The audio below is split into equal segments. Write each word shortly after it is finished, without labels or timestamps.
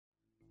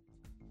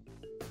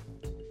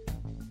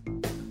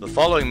The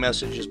following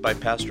message is by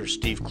Pastor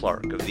Steve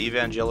Clark of the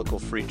Evangelical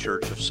Free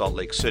Church of Salt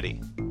Lake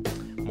City.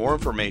 More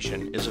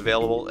information is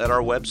available at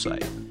our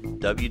website,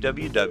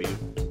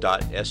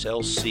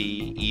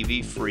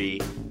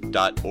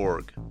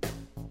 www.slcevfree.org.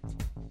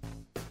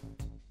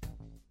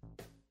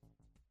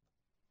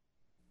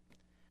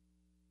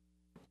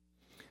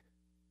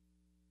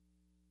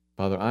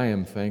 Father, I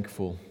am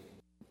thankful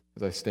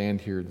as I stand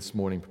here this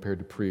morning prepared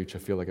to preach. I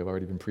feel like I've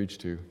already been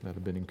preached to, that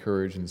I've been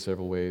encouraged in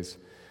several ways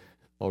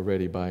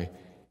already by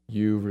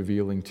you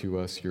revealing to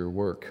us your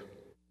work.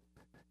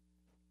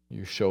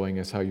 You're showing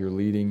us how you're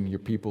leading your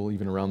people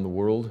even around the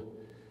world,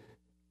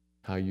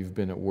 how you've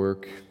been at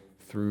work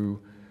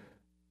through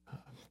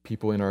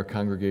people in our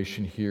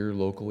congregation here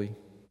locally,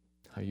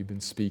 how you've been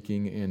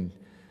speaking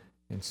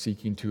and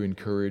seeking to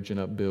encourage and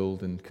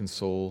upbuild and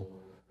console.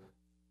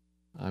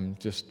 I'm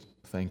just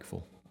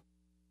thankful.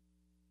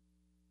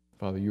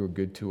 Father, you are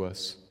good to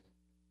us.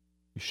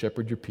 You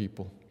shepherd your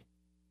people.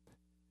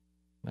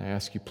 I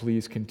ask you,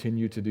 please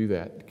continue to do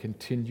that.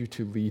 Continue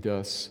to lead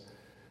us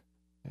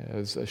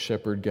as a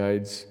shepherd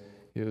guides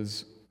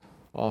his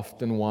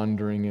often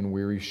wandering and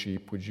weary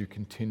sheep. Would you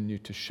continue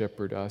to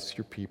shepherd us,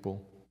 your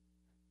people,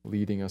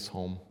 leading us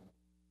home?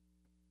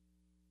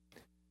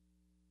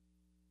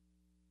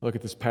 Look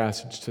at this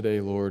passage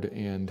today, Lord,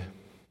 and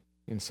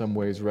in some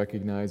ways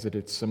recognize that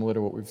it's similar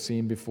to what we've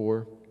seen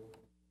before.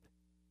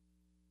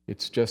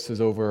 It's just as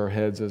over our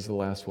heads as the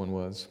last one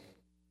was.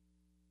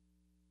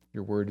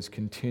 Your word is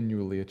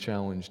continually a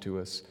challenge to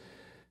us.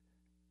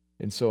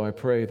 And so I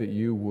pray that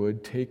you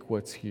would take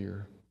what's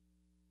here.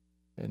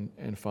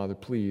 And Father,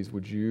 please,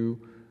 would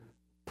you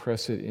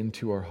press it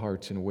into our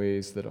hearts in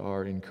ways that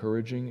are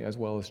encouraging as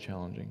well as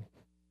challenging,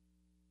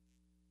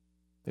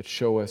 that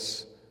show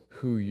us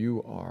who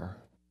you are,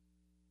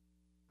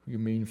 who you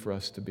mean for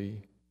us to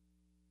be.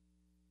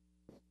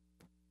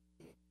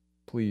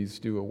 Please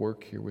do a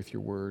work here with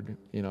your word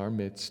in our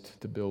midst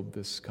to build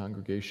this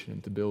congregation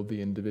and to build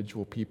the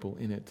individual people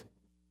in it.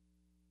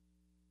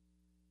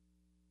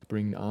 To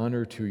bring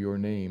honor to your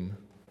name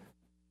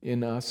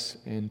in us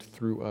and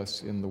through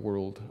us in the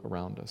world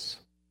around us.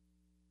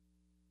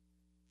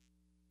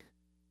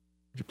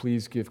 Would you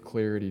please give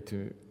clarity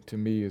to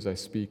me as I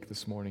speak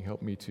this morning?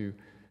 Help me to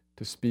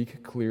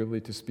speak clearly,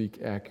 to speak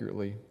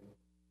accurately.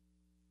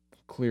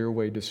 Clear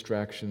away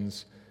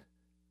distractions.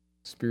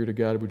 Spirit of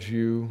God, would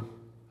you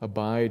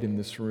abide in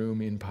this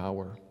room in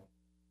power?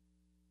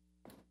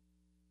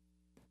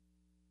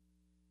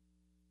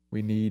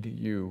 We need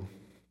you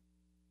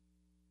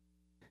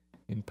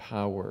in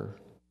power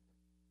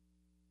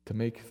to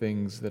make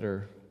things that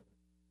are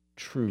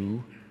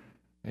true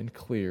and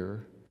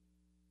clear,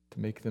 to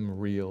make them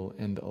real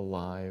and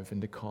alive,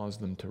 and to cause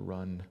them to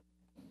run.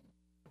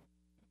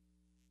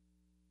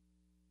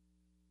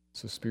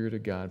 So, Spirit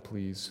of God,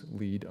 please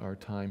lead our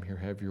time here.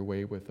 Have your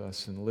way with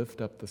us and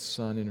lift up the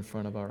sun in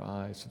front of our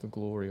eyes to the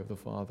glory of the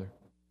Father.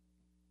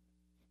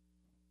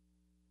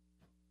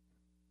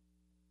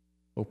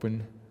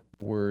 Open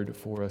the word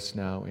for us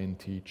now and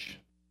teach.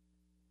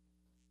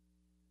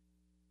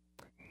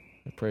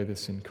 I pray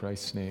this in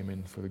Christ's name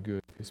and for the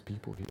good of his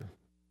people here.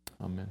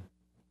 Amen.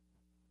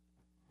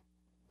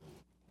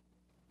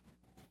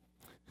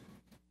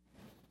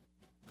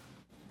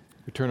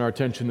 We turn our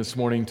attention this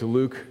morning to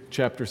Luke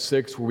chapter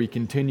 6, where we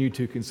continue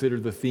to consider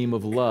the theme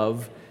of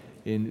love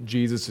in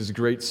Jesus'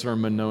 great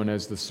sermon known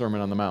as the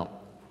Sermon on the Mount.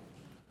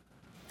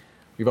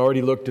 We've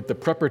already looked at the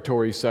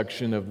preparatory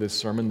section of this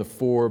sermon, the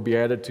 4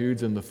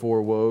 Beatitudes and the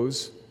 4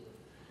 woes.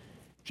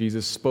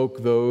 Jesus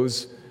spoke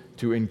those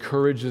to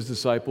encourage his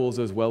disciples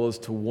as well as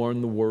to warn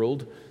the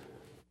world.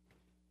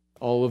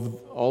 All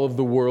of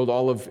the world,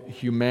 all of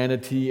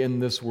humanity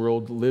in this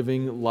world,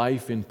 living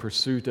life in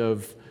pursuit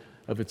of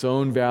its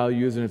own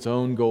values and its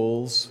own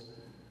goals,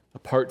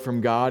 apart from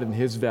God and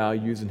his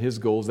values and his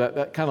goals.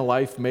 That kind of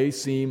life may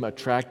seem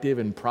attractive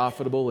and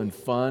profitable and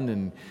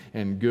fun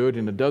and good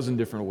in a dozen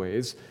different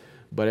ways,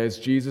 but as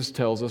Jesus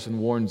tells us and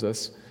warns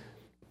us,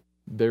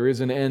 there is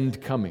an end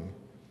coming.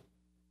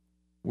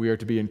 We are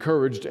to be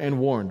encouraged and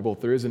warned. Both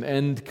there is an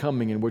end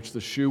coming in which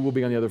the shoe will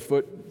be on the other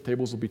foot,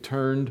 tables will be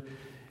turned,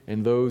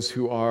 and those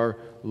who are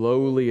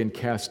lowly and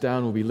cast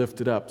down will be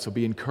lifted up. So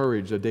be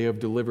encouraged, a day of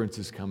deliverance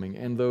is coming.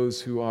 And those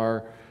who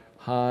are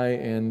high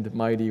and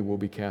mighty will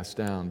be cast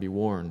down. Be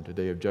warned, a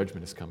day of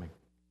judgment is coming.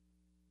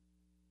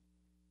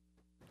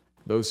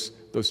 Those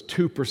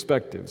two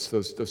perspectives,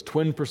 those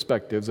twin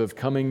perspectives of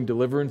coming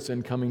deliverance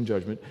and coming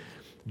judgment,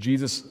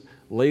 Jesus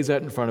lays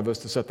that in front of us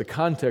to set the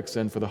context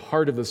then for the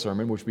heart of the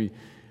sermon, which we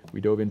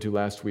dove into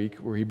last week,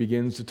 where he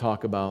begins to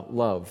talk about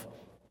love.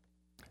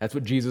 That's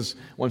what Jesus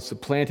wants to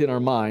plant in our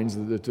minds,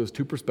 those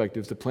two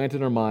perspectives, to plant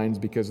in our minds,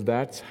 because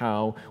that's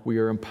how we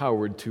are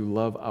empowered to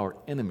love our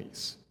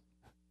enemies.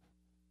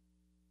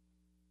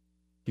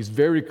 He's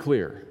very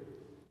clear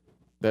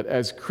that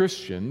as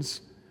Christians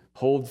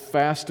hold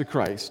fast to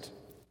Christ,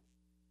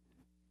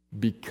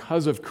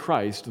 because of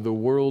Christ, the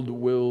world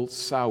will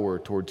sour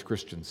towards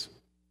Christians.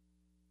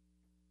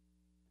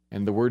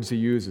 And the words he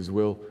uses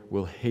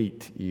will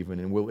hate even,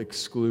 and will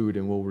exclude,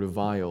 and will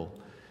revile.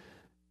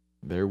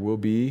 there will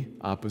be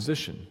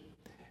opposition.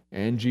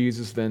 And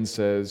Jesus then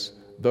says,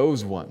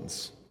 those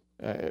ones,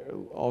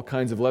 all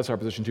kinds of lesser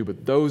opposition too,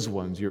 but those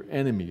ones, your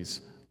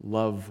enemies,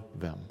 love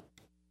them.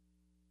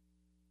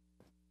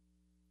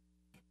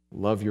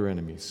 Love your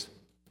enemies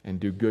and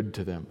do good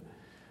to them.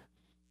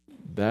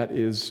 That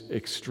is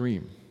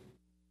extreme.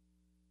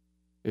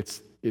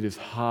 It is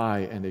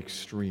high and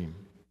extreme.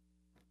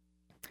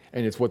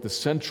 And it's what the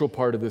central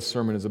part of this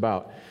sermon is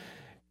about.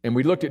 And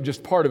we looked at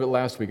just part of it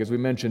last week. As we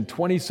mentioned,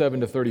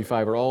 27 to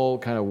 35 are all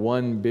kind of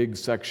one big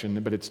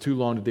section, but it's too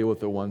long to deal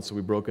with at once, so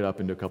we broke it up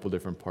into a couple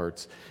different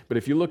parts. But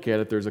if you look at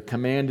it, there's a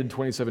command in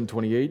 27,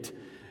 28,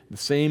 the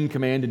same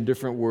command in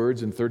different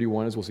words in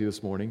 31, as we'll see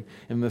this morning,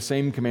 and the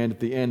same command at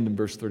the end in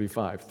verse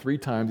 35. 3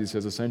 times he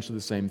says essentially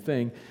the same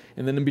thing,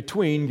 and then in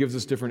between gives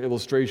us different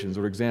illustrations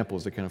or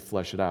examples that kind of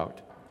flesh it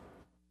out.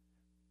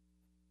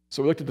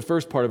 So we looked at the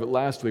first part of it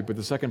last week, but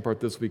the second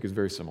part this week is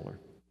very similar.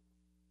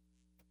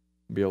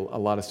 There'll be a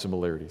lot of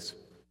similarities.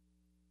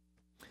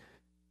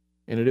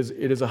 And it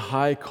is a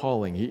high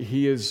calling.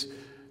 He is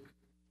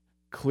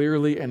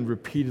clearly and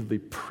repeatedly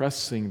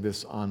pressing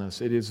this on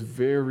us. It is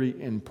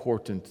very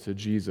important to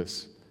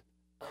Jesus.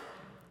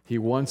 He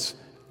wants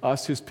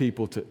us, his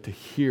people, to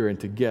hear and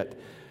to get.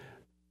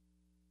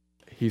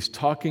 He's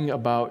talking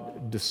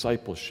about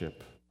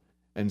discipleship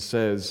and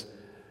says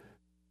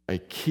a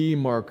key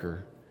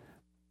marker,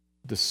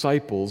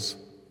 disciples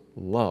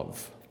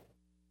love.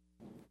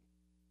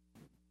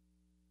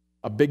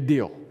 A big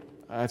deal.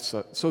 That's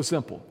so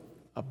simple.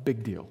 A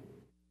big deal.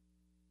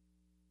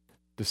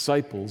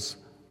 Disciples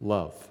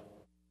love.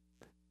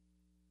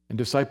 And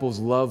disciples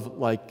love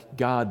like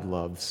God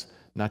loves,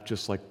 not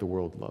just like the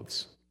world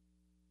loves.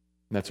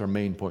 And that's our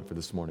main point for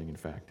this morning, in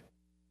fact.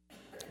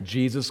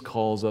 Jesus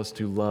calls us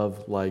to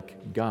love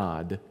like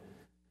God,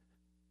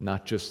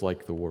 not just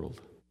like the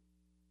world.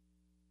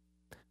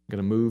 I'm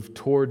going to move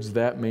towards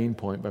that main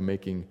point by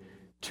making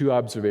 2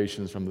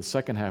 observations from the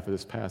second half of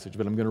this passage,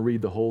 but I'm going to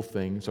read the whole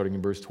thing, starting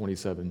in verse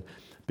 27,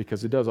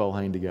 because it does all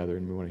hang together,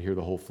 and we want to hear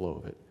the whole flow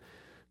of it.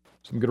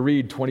 So I'm going to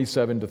read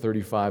 27 to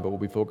 35, but we'll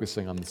be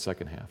focusing on the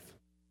second half.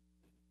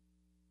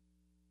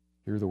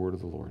 Hear the word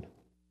of the Lord.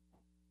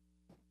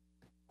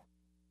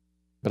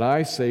 But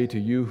I say to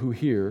you who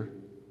hear,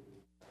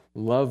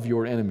 love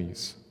your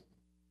enemies.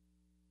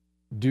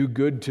 Do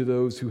good to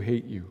those who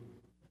hate you.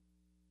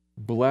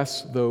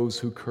 Bless those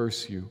who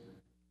curse you.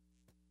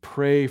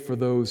 Pray for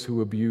those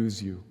who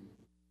abuse you.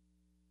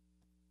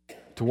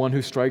 To one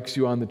who strikes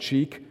you on the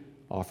cheek,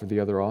 offer the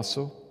other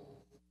also.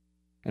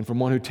 And from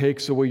one who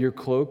takes away your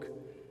cloak,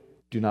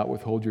 do not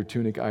withhold your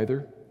tunic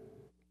either.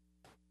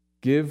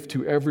 Give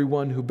to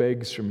everyone who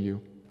begs from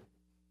you.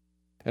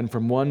 And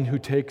from one who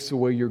takes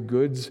away your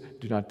goods,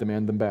 do not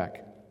demand them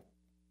back.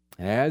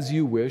 As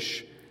you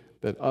wish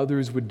that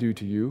others would do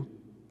to you,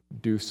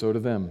 do so to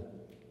them.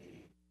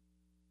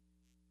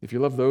 If you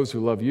love those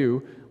who love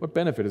you, what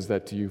benefit is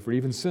that to you? For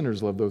even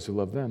sinners love those who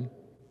love them.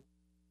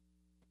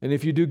 And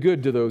if you do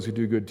good to those who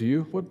do good to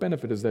you, what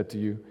benefit is that to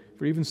you?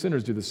 For even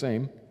sinners do the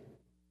same.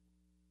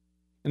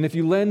 And if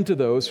you lend to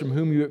those from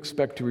whom you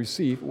expect to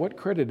receive, what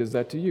credit is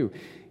that to you?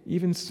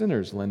 Even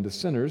sinners lend to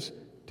sinners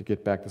to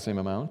get back the same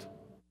amount.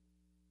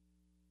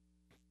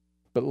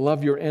 But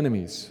love your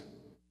enemies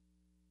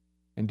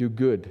and do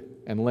good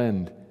and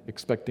lend,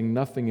 expecting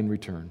nothing in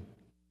return.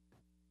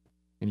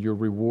 And your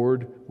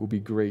reward will be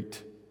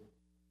great,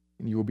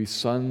 and you will be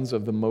sons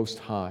of the Most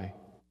High,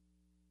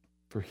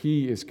 for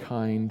He is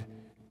kind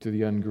to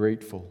the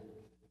ungrateful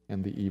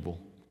and the evil.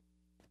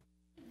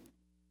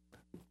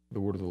 The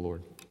word of the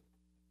Lord.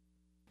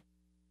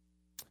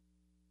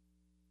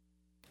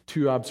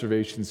 2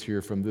 observations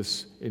here from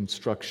this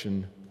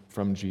instruction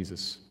from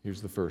Jesus.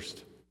 Here's the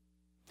first.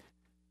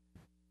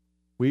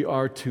 We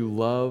are to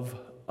love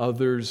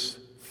others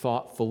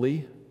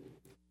thoughtfully,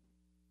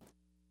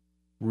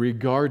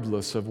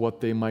 regardless of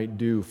what they might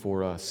do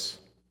for us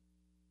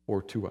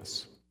or to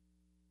us.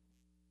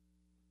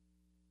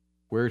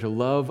 We're to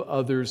love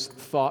others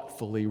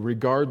thoughtfully,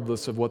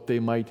 regardless of what they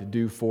might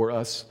do for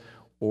us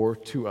or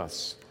to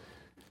us.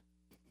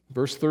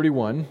 Verse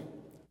 31,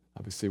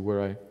 obviously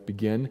where I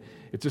begin,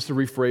 it's just a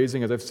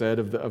rephrasing, as I've said,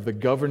 of the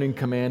governing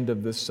command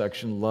of this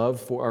section,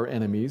 love for our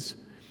enemies.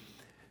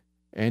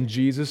 And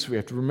Jesus, we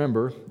have to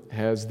remember,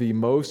 has the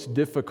most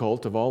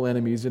difficult of all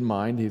enemies in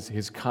mind.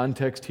 His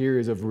context here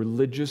is of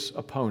religious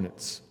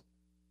opponents.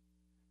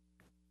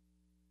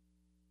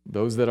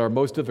 Those that are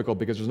most difficult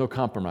because there's no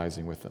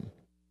compromising with them.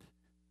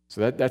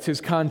 So that's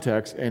his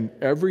context, and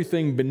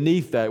everything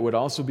beneath that would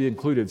also be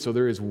included. So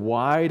there is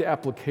wide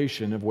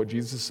application of what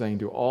Jesus is saying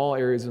to all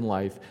areas in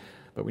life.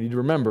 But we need to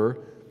remember,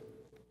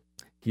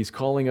 he's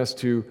calling us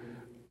to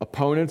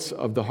opponents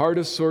of the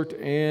hardest sort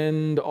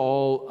and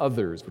all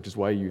others, which is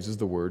why he uses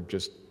the word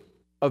just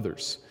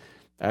others.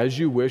 As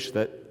you wish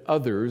that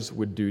others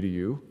would do to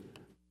you,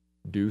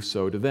 do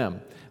so to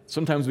them.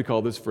 Sometimes we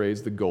call this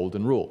phrase the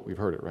golden rule. We've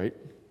heard it, right?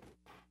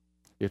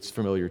 It's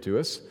familiar to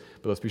us,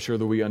 but let's be sure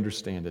that we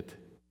understand it.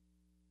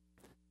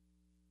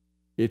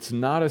 It's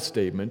not a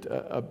statement,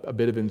 a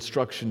bit of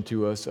instruction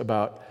to us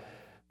about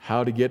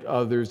how to get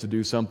others to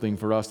do something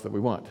for us that we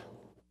want.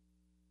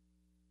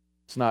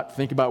 It's not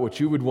think about what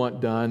you would want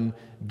done,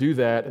 do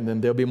that, and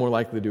then they'll be more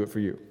likely to do it for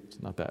you.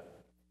 It's not that.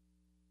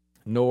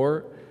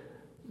 Nor,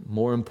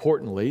 more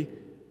importantly,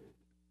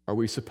 are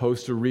we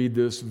supposed to read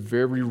this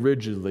very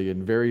rigidly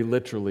and very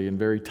literally and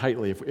very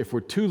tightly. If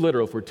we're too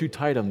literal, if we're too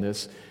tight on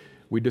this,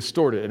 we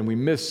distort it and we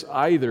miss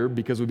either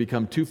because we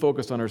become too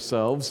focused on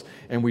ourselves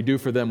and we do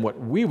for them what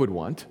we would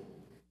want,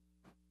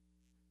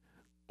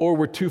 or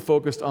we're too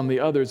focused on the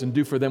others and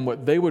do for them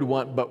what they would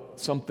want but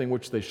something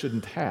which they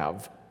shouldn't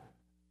have.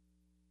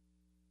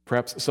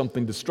 Perhaps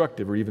something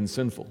destructive or even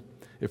sinful.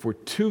 If we're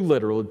too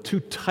literal, too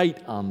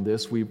tight on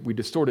this, we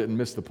distort it and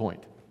miss the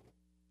point.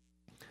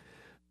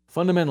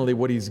 Fundamentally,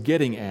 what he's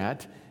getting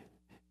at,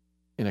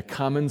 in a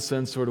common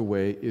sense sort of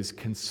way, is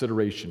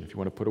consideration. If you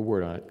want to put a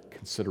word on it,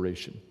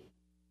 consideration.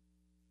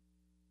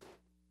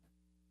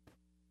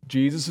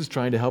 Jesus is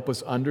trying to help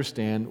us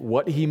understand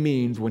what he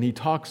means when he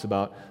talks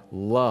about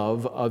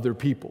love other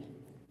people.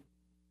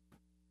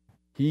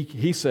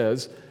 He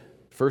says,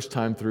 first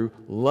time through,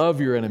 love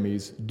your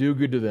enemies, do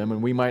good to them.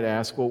 And we might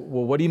ask, well,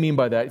 what do you mean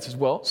by that? He says,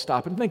 well,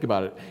 stop and think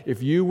about it.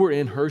 If you were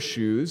in her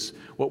shoes,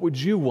 what would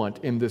you want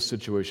in this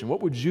situation?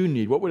 What would you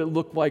need? What would it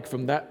look like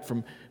from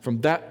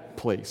that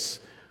place?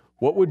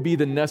 What would be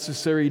the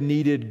necessary,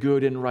 needed,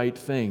 good, and right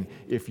thing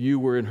if you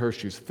were in her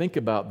shoes? Think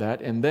about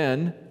that and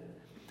then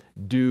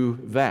do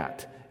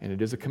that. And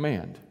it is a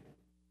command.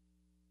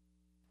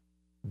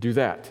 Do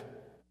that.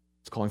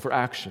 It's calling for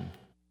action.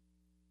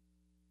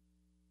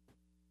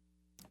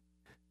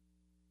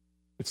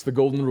 It's the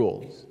golden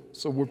rule,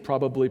 so we're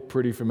probably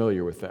pretty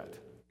familiar with that.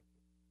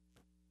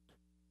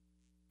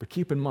 But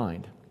keep in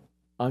mind,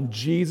 on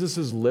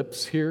Jesus'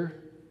 lips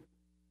here,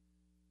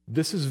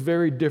 this is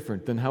very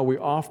different than how we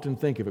often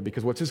think of it,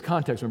 because what's his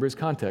context? Remember his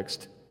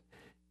context?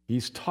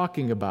 He's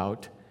talking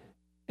about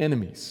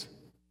enemies.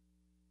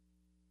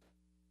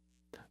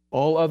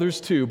 All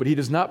others too, but he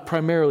does not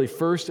primarily,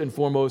 first and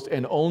foremost,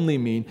 and only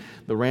mean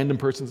the random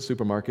person at the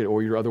supermarket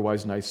or your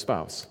otherwise nice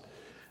spouse.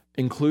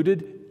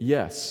 Included?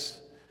 Yes.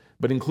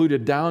 But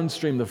included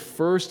downstream, the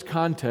first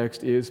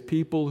context is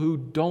people who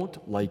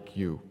don't like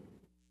you.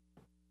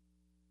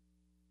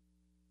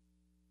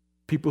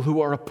 People who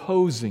are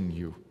opposing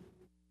you.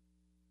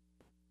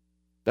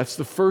 That's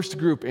the first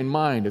group in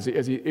mind as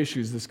he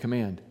issues this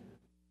command.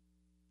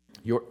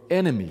 Your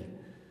enemy.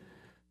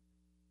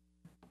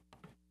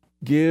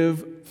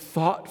 Give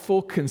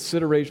thoughtful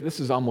consideration. This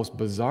is almost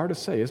bizarre to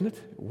say, isn't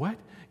it? What?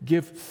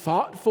 Give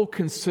thoughtful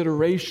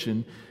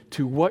consideration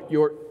to what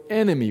your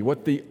enemy,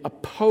 what the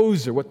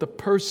opposer, what the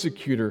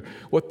persecutor,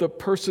 what the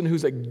person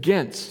who's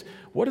against,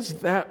 what does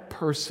that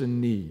person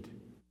need?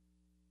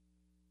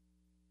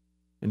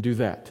 And do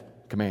that.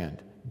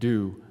 Command.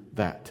 Do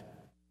that.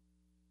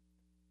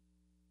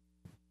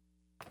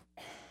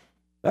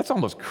 That's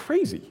almost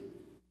crazy.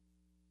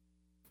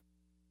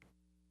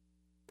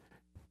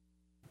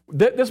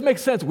 This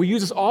makes sense. We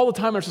use this all the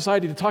time in our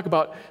society to talk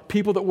about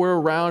people that we're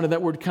around and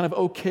that we're kind of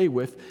okay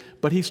with,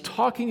 but he's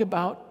talking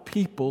about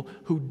people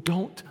who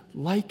don't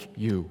like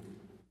you.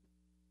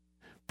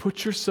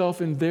 Put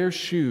yourself in their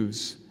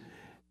shoes.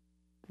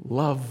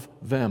 Love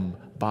them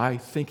by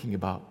thinking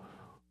about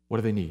what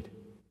do they need?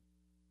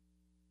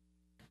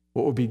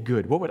 What would be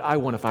good? What would I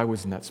want if I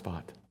was in that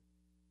spot?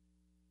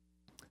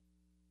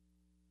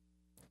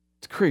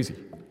 It's crazy.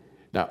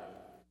 Now,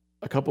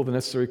 a couple of the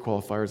necessary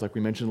qualifiers, like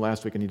we mentioned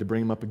last week, I need to bring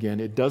them up again.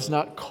 It does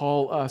not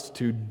call us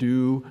to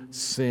do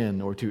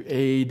sin or to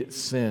aid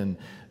sin.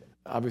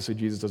 Obviously,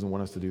 Jesus doesn't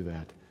want us to do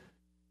that.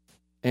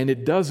 And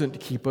it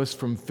doesn't keep us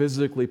from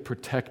physically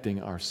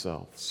protecting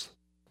ourselves,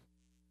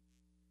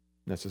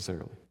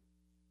 necessarily.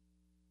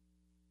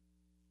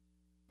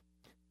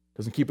 It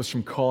doesn't keep us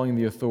from calling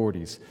the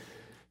authorities.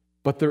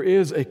 But there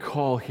is a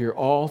call here,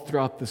 all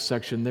throughout this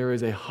section, there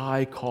is a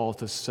high call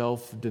to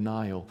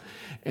self-denial.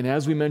 And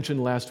as we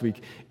mentioned last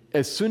week,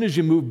 as soon as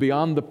you move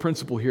beyond the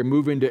principle here,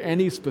 move into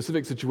any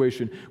specific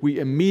situation, we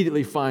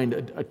immediately find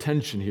a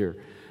tension here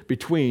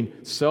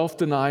between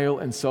self-denial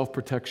and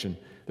self-protection.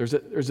 There's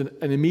an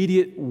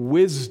immediate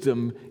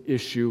wisdom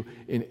issue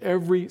in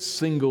every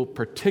single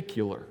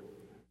particular.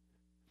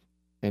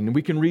 And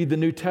we can read the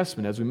New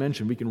Testament, as we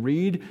mentioned. We can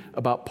read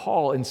about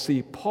Paul and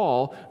see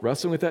Paul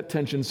wrestling with that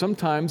tension,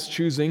 sometimes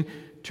choosing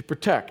to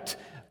protect,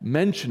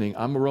 mentioning,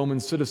 I'm a Roman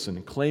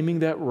citizen, claiming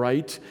that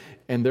right,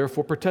 and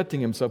therefore protecting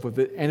himself with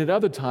it, and at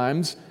other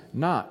times,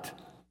 not.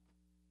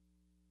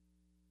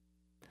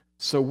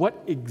 So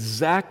what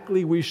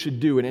exactly we should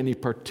do in any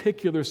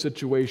particular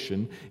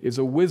situation is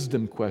a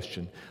wisdom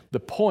question. The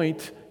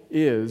point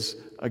is,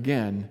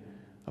 again,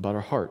 about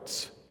our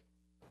hearts.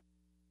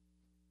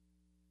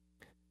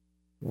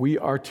 We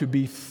are to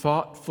be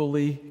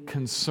thoughtfully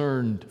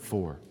concerned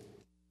for.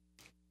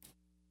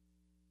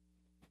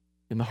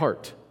 In the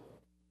heart.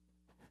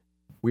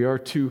 We are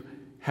to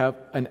have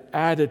an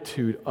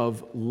attitude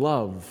of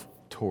love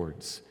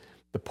towards.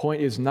 The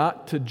point is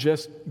not to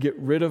just get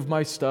rid of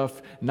my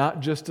stuff, not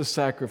just to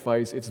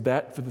sacrifice. It's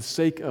that for the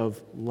sake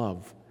of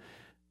love.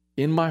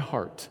 In my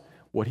heart,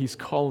 what he's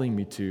calling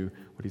me to,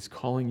 what he's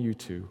calling you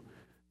to,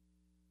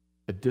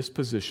 a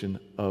disposition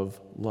of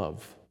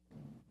love,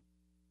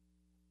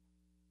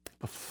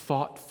 a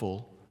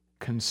thoughtful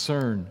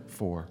concern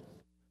for,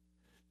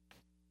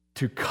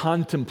 to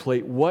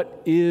contemplate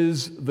what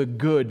is the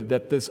good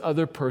that this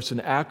other person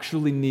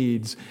actually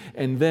needs,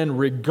 and then,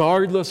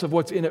 regardless of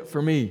what's in it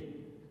for me,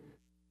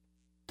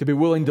 to be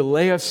willing to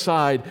lay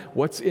aside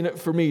what's in it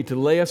for me, to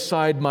lay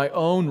aside my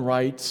own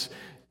rights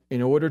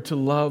in order to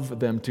love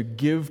them, to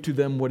give to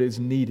them what is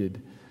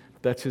needed.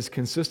 That's his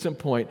consistent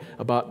point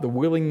about the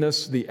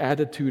willingness, the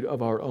attitude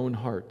of our own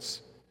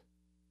hearts.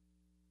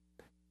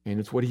 And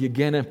it's what he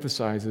again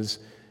emphasizes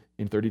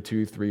in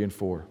 32, 3, and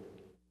 4.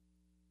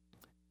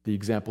 The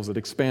examples that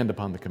expand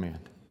upon the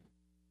command.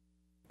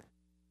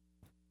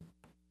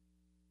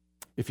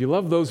 If you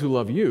love those who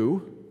love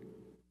you,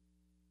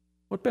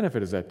 what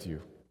benefit is that to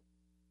you?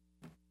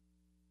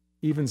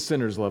 Even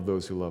sinners love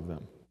those who love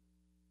them.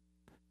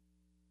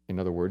 In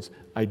other words,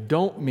 I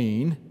don't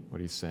mean,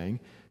 what he's saying,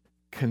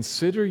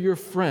 consider your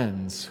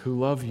friends who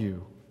love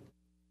you.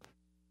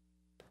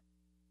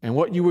 And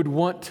what you would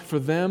want for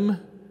them,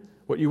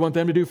 what you want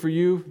them to do for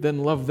you,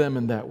 then love them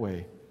in that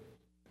way.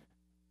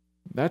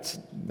 That's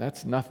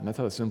nothing. That's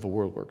how the sinful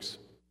world works.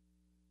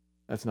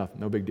 That's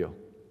nothing. No big deal.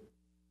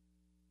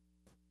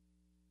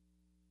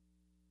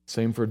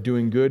 Same for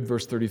doing good,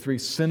 verse 33.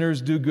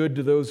 Sinners do good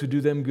to those who do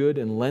them good,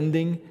 and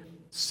lending,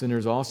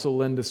 sinners also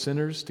lend to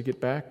sinners to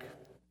get back.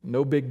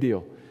 No big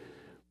deal.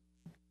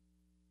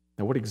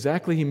 Now, what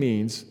exactly he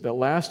means, that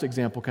last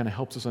example kind of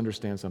helps us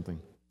understand something,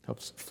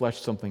 helps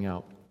flesh something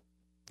out.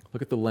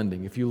 Look at the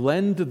lending. If you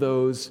lend to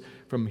those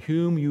from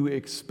whom you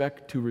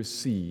expect to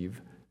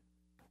receive,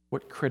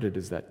 what credit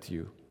is that to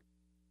you?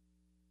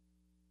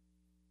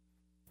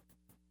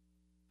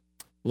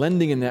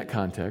 Lending in that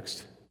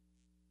context,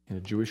 in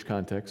a Jewish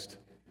context,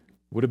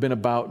 would have been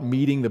about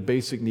meeting the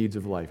basic needs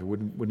of life. It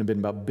wouldn't have been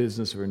about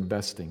business or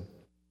investing.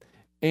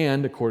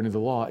 And according to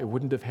the law, it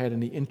wouldn't have had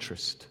any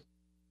interest.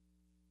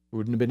 There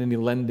wouldn't have been any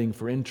lending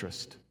for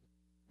interest.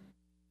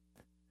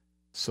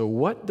 So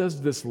what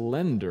does this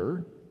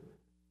lender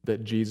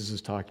that Jesus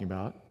is talking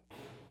about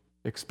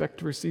expect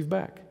to receive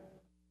back?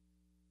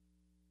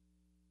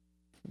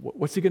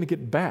 What's he going to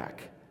get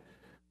back?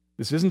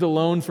 This isn't a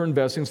loan for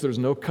investing, so there's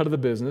no cut of the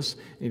business.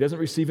 He doesn't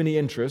receive any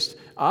interest.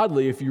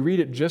 Oddly, if you read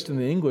it just in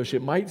the English,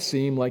 it might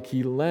seem like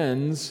he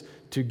lends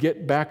to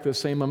get back the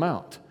same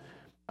amount.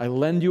 I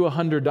lend you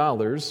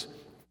 $100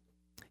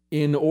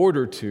 in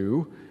order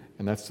to,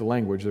 and that's the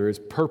language, there is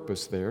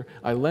purpose there.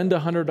 I lend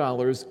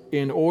 $100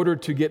 in order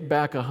to get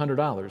back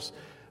 $100.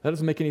 That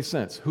doesn't make any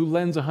sense. Who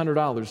lends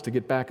 $100 to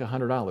get back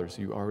 $100?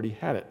 You already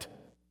had it.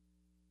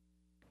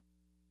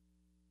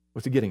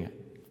 What's he getting at?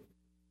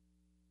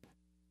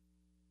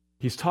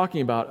 He's talking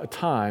about a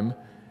time,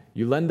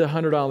 you lend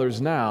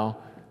 $100 now,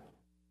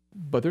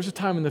 but there's a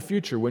time in the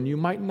future when you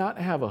might not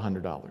have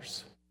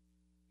 $100.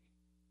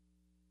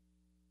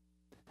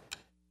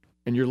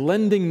 And you're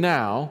lending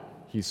now,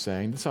 he's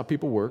saying, this is how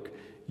people work,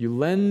 you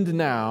lend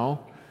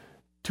now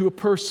to a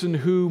person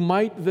who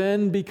might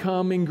then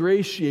become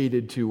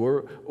ingratiated to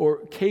or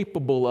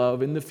capable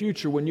of in the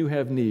future when you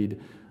have need,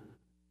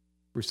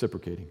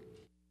 reciprocating.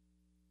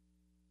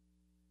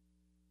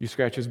 You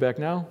scratch his back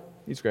now,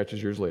 he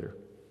scratches yours later.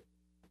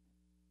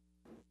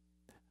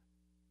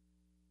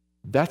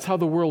 That's how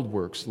the world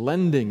works,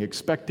 lending,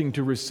 expecting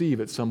to receive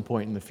at some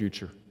point in the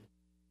future.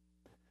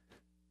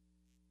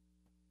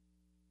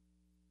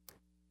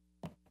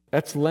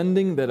 That's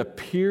lending that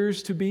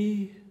appears to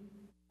be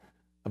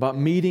about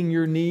meeting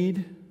your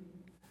need,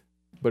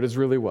 but is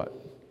really what?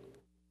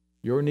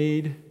 Your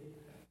need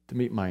to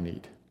meet my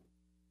need.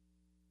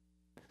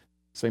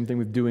 Same thing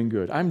with doing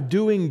good. I'm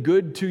doing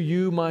good to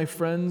you, my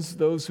friends,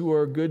 those who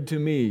are good to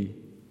me.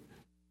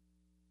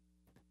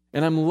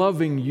 And I'm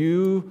loving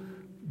you,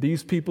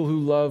 these people who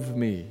love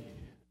me.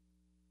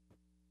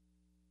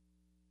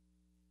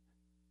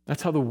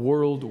 That's how the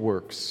world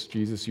works.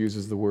 Jesus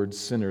uses the word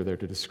sinner there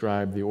to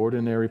describe the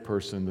ordinary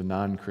person, the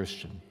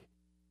non-Christian.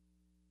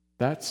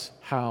 That's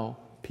how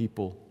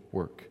people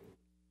work.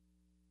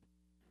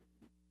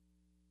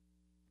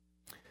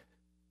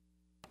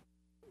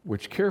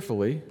 Which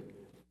carefully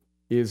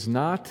is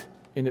not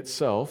in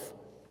itself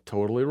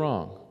totally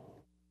wrong.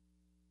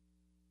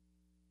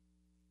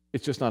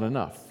 It's just not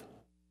enough.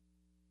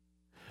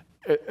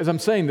 As I'm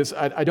saying this,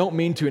 I don't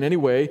mean to in any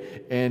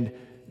way, and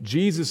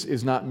Jesus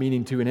is not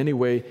meaning to in any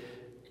way,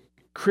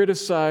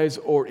 criticize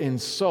or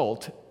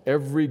insult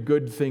every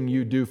good thing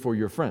you do for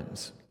your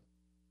friends.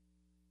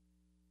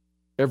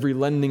 Every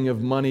lending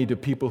of money to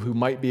people who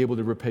might be able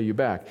to repay you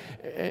back.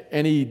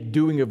 Any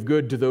doing of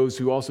good to those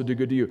who also do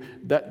good to you.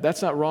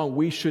 That's not wrong.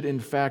 We should, in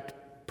fact,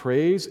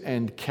 praise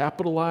and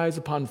capitalize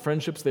upon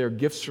friendships. They are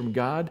gifts from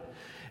God.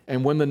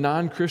 And when the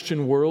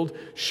non-Christian world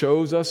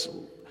shows us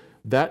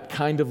that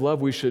kind of love,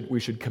 we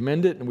should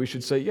commend it, and we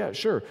should say, yeah,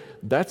 sure,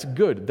 that's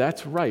good,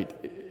 that's right.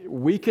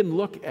 We can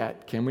look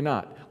at, can we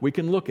not? We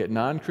can look at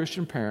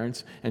non-Christian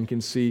parents and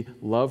can see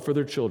love for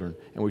their children,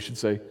 and we should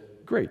say,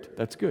 great,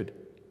 that's good.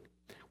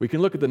 We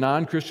can look at the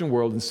non-Christian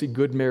world and see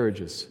good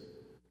marriages,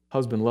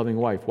 husband loving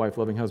wife, wife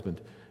loving husband,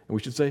 And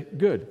we should say,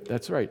 good,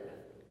 that's right.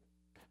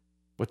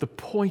 But the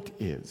point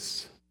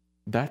is,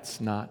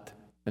 that's not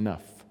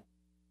enough.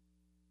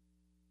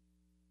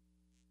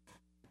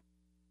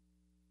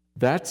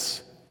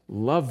 That's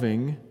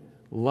loving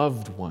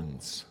loved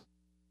ones.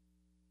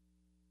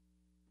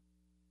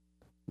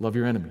 Love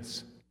your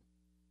enemies.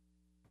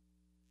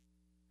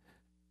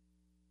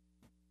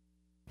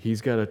 He's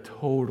got a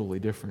totally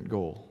different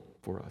goal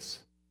for us.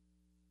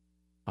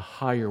 A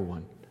higher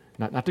one.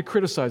 Not to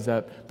criticize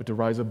that, but to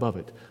rise above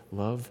it.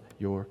 Love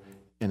your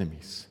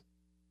enemies.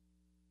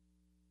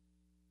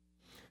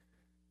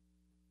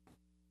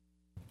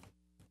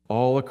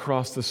 All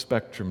across the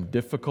spectrum,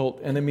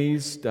 difficult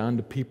enemies down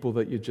to people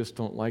that you just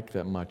don't like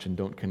that much and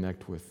don't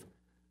connect with.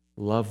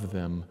 Love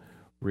them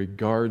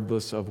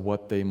regardless of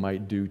what they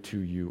might do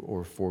to you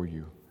or for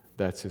you.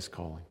 That's his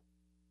calling.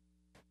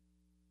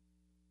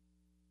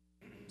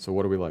 So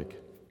what are we like?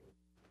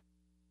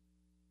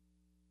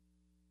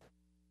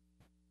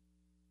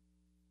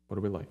 What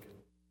are we like?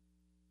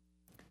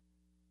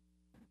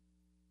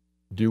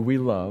 Do we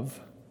love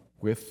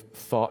with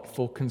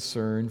thoughtful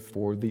concern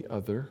for the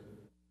other,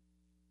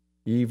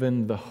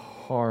 even the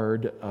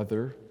hard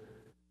other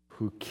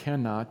who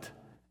cannot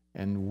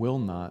and will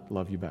not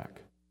love you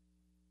back?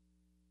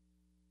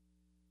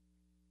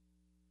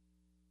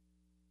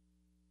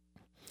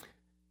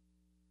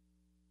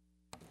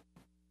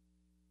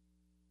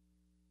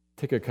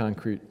 Take a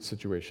concrete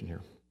situation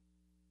here.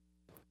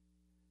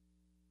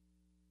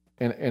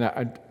 And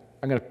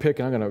I'm going to pick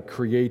and I'm going to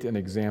create an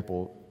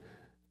example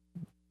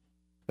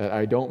that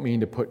I don't mean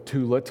to put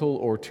too little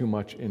or too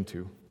much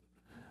into.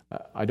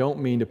 I don't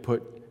mean to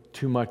put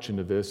too much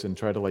into this and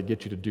try to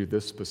get you to do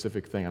this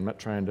specific thing. I'm not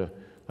trying to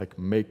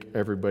make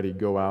everybody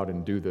go out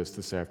and do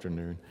this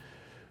afternoon.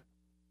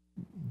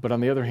 But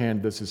on the other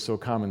hand, this is so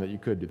common that you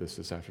could do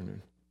this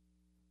afternoon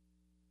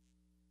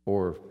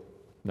or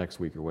next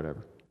week or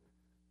whatever.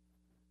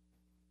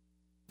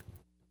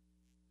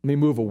 Let me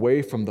move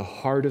away from the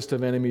hardest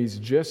of enemies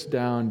just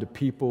down to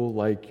people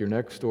like your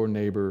next door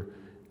neighbor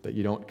that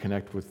you don't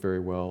connect with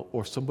very well,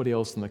 or somebody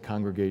else in the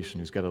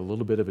congregation who's got a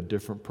little bit of a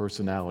different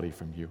personality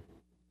from you.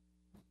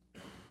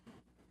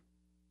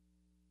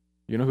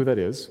 You know who that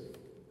is?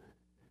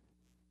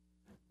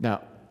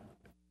 Now,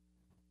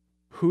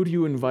 who do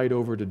you invite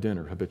over to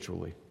dinner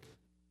habitually?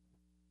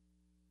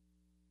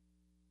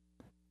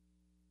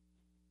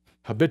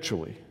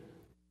 Habitually.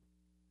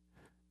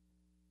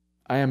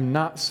 I am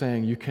not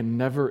saying you can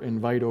never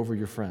invite over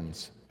your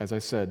friends. As I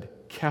said,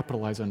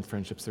 capitalize on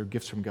friendships. They're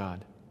gifts from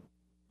God.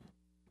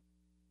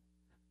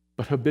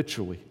 But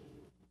habitually.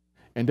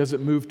 And does it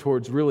move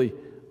towards really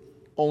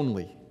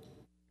only?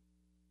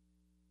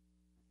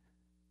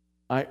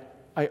 I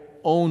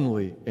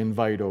only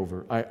invite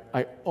over.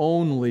 I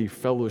only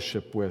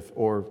fellowship with,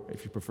 or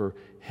if you prefer,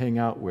 hang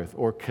out with,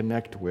 or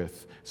connect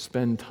with,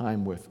 spend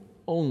time with.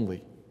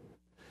 Only.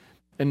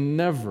 And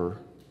never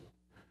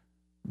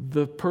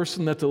the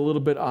person that's a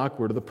little bit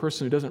awkward, or the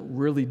person who doesn't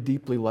really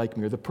deeply like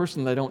me, or the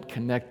person that I don't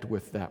connect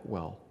with that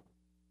well.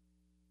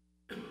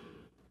 Do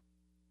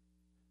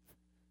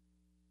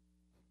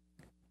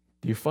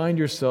you find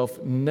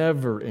yourself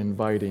never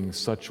inviting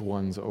such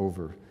ones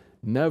over,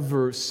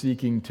 never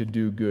seeking to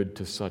do good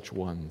to such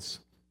ones,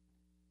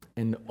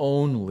 and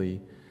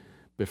only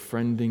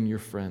befriending your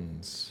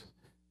friends,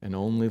 and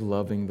only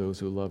loving those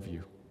who love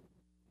you?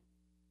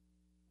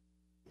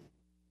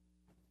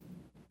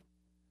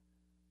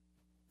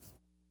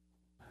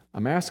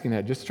 I'm asking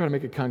that just to try to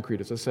make it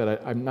concrete. As I said,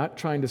 I'm not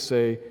trying to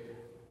say,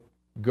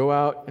 go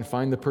out and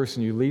find the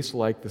person you least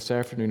like this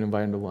afternoon and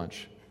invite them to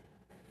lunch.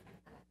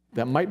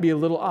 That might be a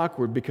little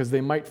awkward because they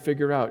might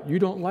figure out, you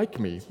don't like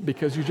me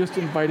because you just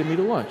invited me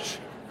to lunch.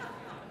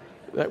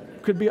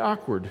 That could be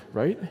awkward,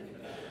 right?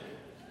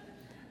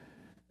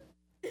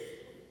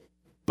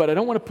 But I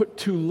don't want to put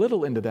too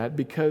little into that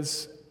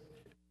because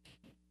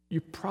you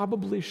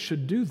probably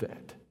should do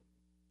that.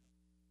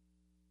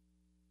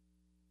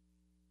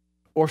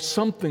 Or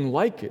something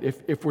like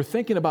it. If we're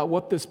thinking about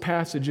what this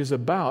passage is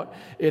about,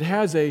 it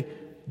has a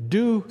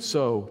do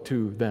so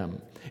to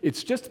them.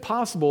 It's just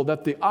possible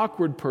that the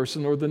awkward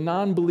person or the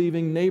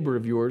non-believing neighbor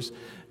of yours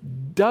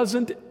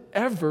doesn't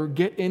ever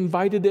get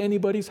invited to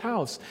anybody's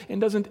house and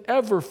doesn't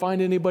ever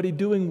find anybody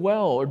doing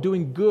well or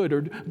doing good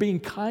or being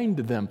kind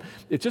to them.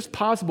 It's just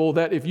possible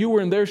that if you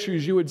were in their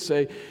shoes, you would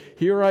say,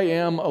 here I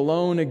am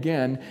alone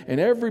again, and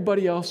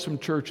everybody else from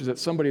church is at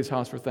somebody's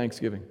house for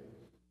Thanksgiving,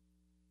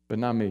 but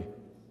not me.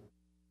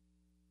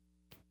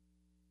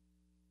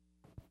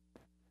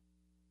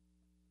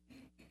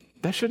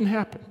 That shouldn't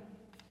happen.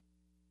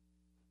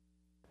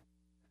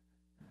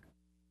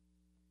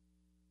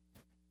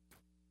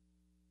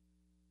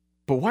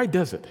 But why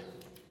does it?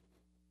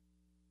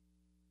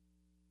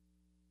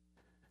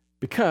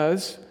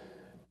 Because,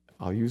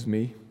 I'll use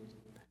me,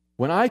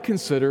 when I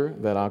consider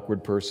that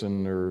awkward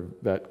person or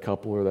that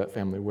couple or that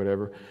family,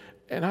 whatever,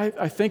 and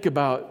I think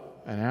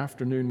about an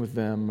afternoon with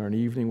them or an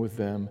evening with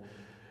them,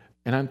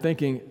 and I'm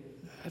thinking,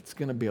 that's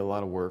going to be a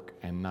lot of work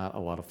and not a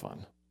lot of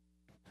fun.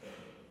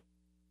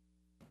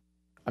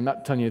 I'm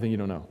not telling you anything you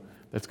don't know.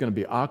 That's going to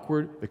be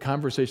awkward. The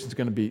conversation's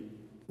going to be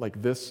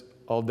like this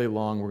all day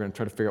long. We're going to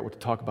try to figure out what to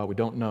talk about. We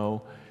don't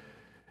know.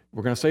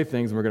 We're going to say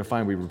things, and we're going to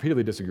find we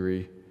repeatedly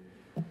disagree.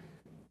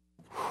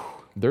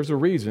 There's a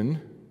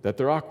reason that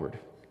they're awkward,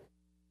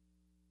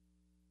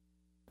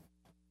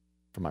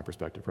 from my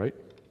perspective, right?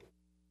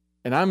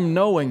 And I'm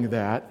knowing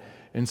that,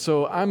 and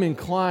so I'm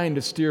inclined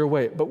to steer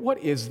away. But what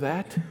is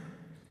that?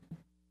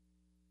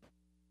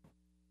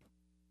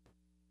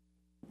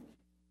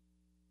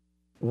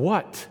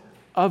 What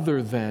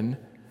other than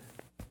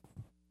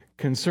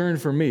concern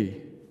for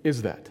me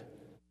is that?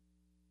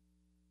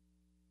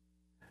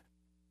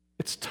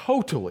 It's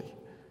totally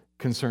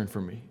concern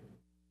for me.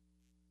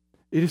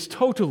 It is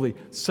totally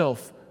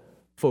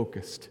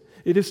self-focused.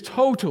 It is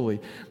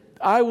totally,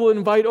 I will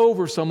invite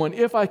over someone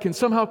if I can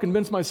somehow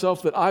convince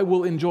myself that I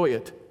will enjoy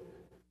it.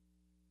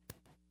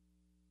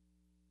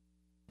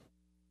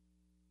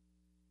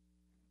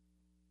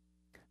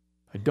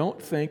 I don't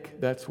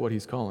think that's what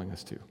he's calling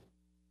us to. Let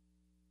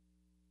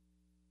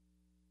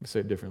me say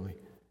it differently.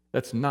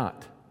 That's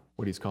not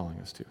what he's calling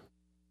us to.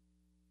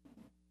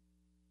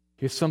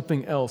 He has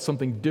something else,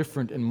 something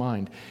different in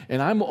mind.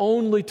 And I'm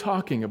only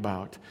talking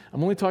about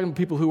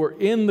people who are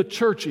in the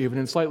church even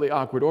and slightly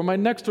awkward, or my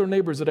next door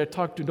neighbors that I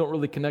talk to don't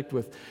really connect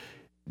with.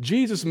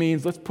 Jesus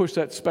means, let's push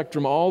that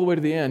spectrum all the way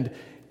to the end,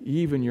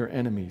 even your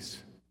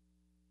enemies.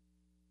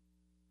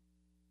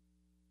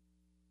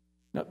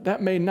 Now,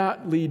 that may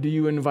not lead to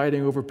you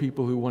inviting over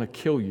people who want to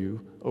kill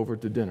you over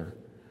to dinner.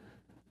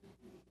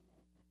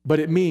 But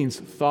it means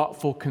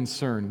thoughtful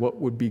concern, what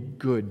would be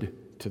good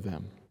to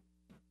them,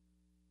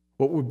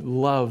 what would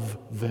love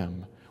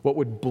them, what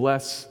would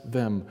bless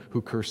them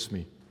who curse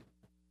me.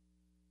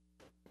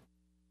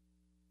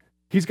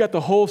 He's got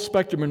the whole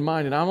spectrum in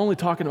mind, and I'm only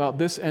talking about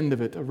this end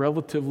of it, a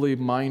relatively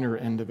minor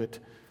end of it.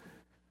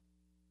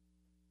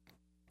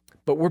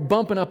 But we're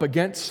bumping up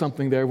against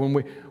something there when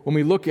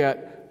we look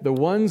at the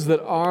ones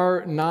that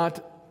are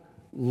not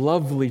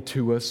lovely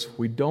to us,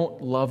 we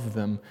don't love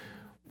them.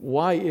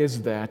 Why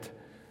is that?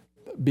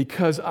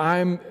 Because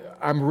I'm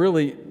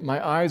really,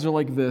 my eyes are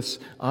like this.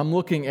 I'm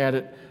looking at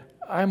it.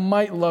 I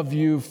might love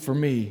you for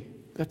me.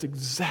 That's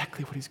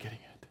exactly what he's getting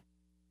at.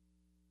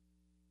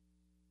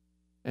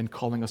 And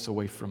calling us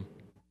away from.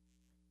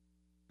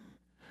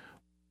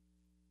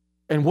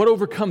 And what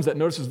overcomes that,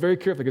 notice this very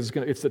carefully because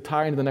it's the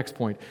tie into the next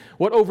point.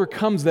 What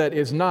overcomes that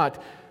is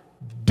not,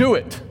 do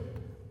it.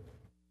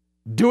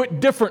 Do it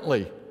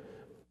differently.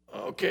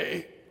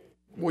 Okay,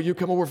 will you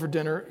come over for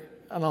dinner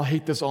and I'll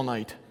hate this all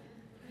night?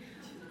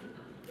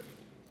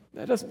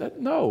 That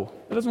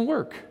doesn't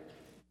work.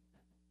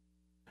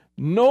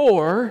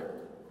 Nor,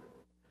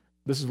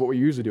 this is what we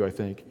usually do, I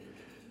think,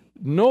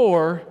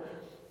 nor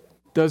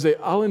does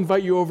I'll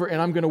invite you over and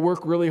I'm going to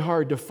work really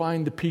hard to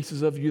find the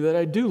pieces of you that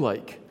I do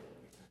like.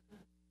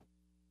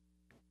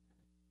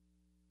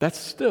 That's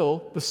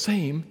still the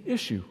same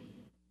issue.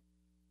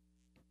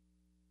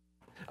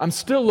 I'm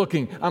still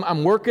looking.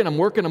 I'm working.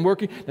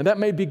 And that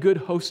may be good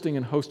hosting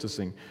and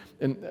hostessing.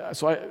 And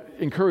so I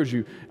encourage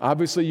you,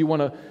 obviously you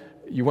want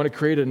to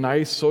create a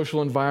nice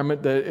social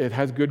environment that it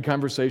has good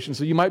conversation.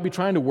 So you might be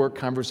trying to work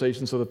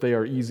conversations so that they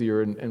are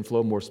easier and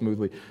flow more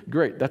smoothly.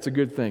 Great, that's a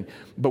good thing.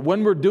 But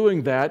when we're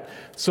doing that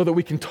so that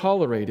we can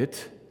tolerate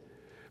it,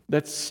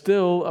 that's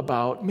still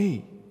about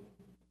me.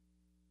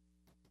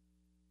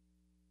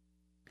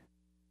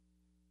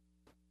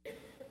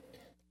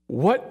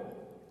 What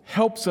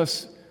helps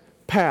us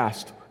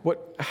past,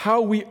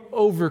 how we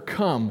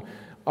overcome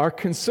our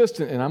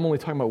consistent, and I'm only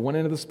talking about one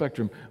end of the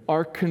spectrum,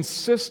 our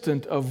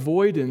consistent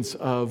avoidance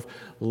of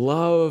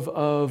love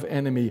of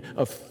enemy,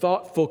 of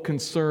thoughtful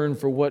concern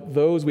for what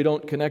those we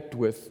don't connect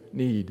with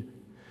need.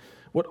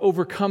 What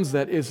overcomes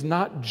that is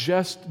not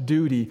just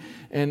duty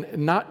and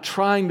not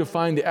trying to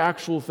find the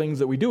actual things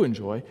that we do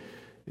enjoy,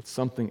 it's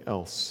something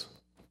else.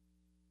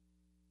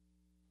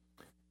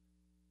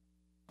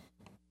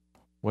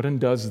 What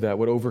undoes that,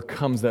 what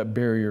overcomes that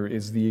barrier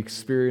is the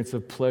experience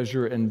of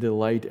pleasure and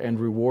delight and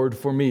reward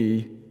for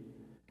me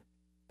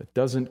that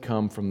doesn't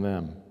come from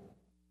them.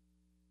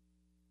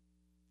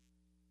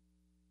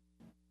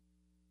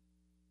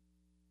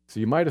 So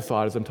you might have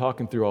thought, as I'm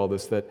talking through all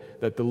this, that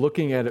the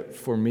looking at it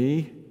for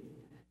me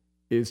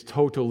is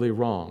totally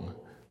wrong.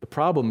 The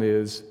problem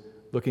is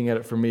looking at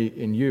it for me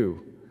in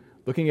you.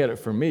 Looking at it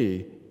for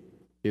me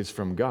is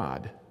from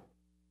God.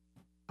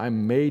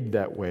 I'm made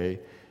that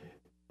way.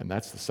 And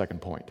that's the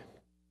second point.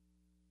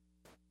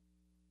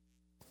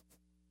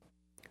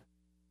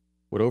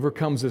 What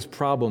overcomes this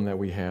problem that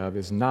we have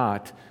is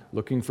not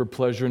looking for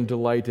pleasure and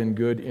delight and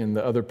good in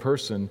the other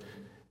person.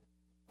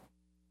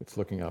 It's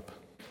looking up.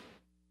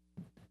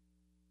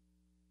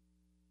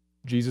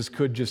 Jesus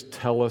could just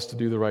tell us to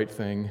do the right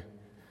thing,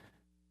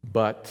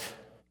 but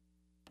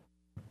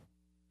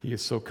he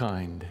is so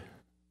kind.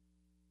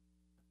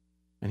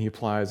 And he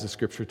applies the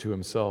scripture to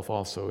himself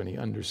also, and he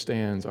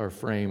understands our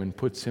frame and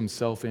puts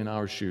himself in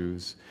our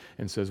shoes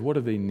and says, what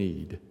do they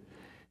need?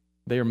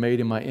 They are made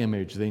in my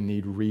image. They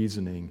need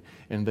reasoning.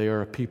 And they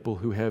are a people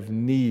who have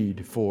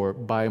need for,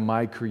 by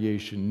my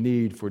creation,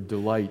 need for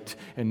delight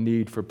and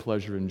need for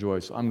pleasure and joy.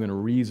 So I'm going to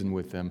reason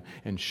with them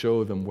and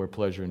show them where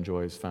pleasure and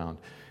joy is found.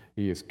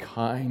 He is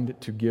kind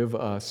to give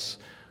us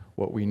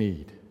what we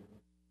need.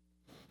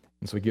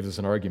 And so he gives us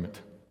an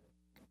argument.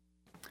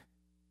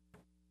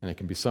 And it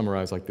can be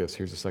summarized like this.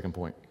 Here's the second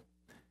point.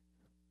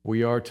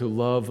 We are to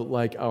love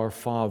like our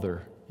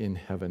Father in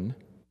heaven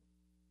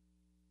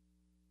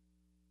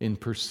in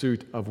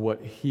pursuit of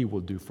what He will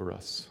do for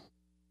us.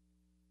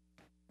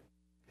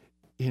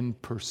 In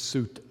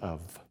pursuit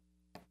of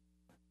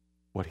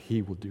what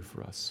He will do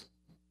for us.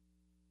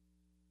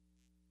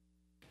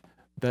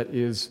 That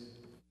is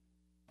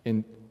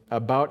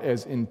about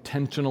as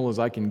intentional as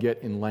I can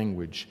get in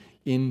language.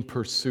 In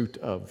pursuit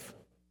of.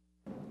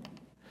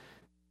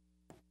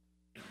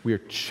 We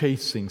are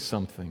chasing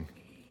something.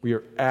 We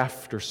are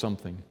after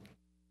something.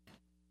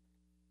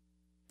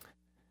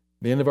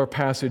 The end of our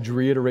passage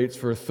reiterates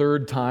for a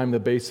third time the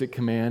basic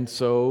command,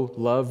 so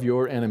love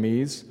your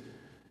enemies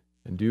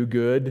and do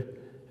good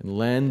and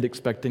lend,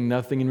 expecting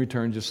nothing in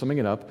return, just summing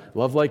it up.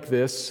 Love like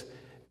this,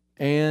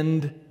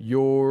 and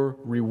your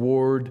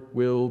reward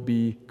will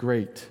be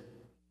great.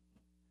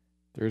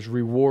 There's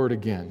reward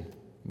again,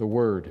 the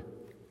word.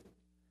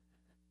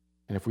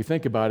 And if we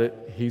think about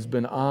it, he's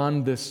been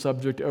on this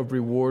subject of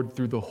reward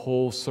through the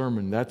whole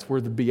sermon. That's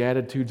where the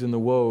Beatitudes and the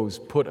woes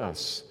put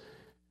us.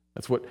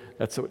 That's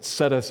what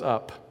set us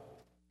up.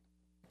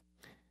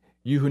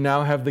 You who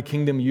now have the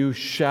kingdom, you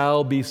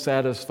shall be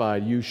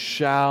satisfied. You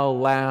shall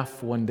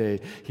laugh one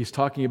day. He's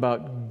talking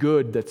about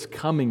good that's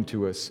coming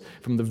to us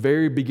from the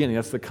very beginning.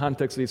 That's the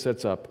context that he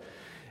sets up.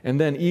 And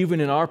then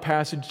even in our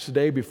passage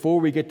today, before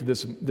we get to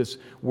this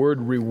word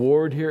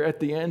reward here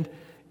at the end,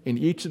 in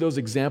each of those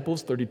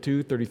examples,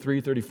 32, 33,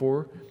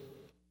 34,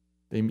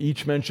 they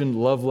each mention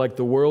love like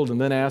the world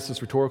and then ask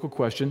this rhetorical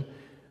question,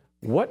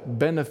 what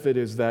benefit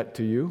is that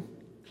to you?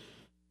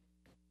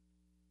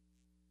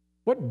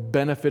 What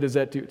benefit is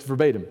that to you? It's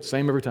verbatim,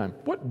 same every time.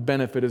 What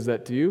benefit is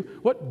that to you?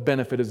 What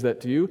benefit is that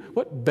to you?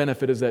 What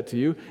benefit is that to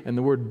you? And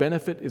the word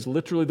benefit is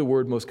literally the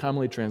word most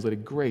commonly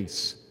translated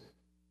grace.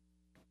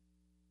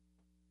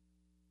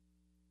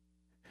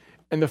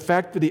 And the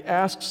fact that he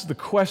asks the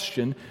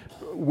question,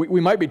 we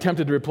might be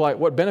tempted to reply,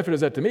 what benefit is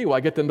that to me? Well,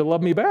 I get them to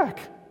love me back.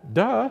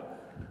 Duh.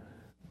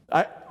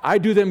 I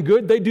do them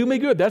good, they do me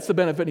good. That's the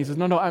benefit. And he says,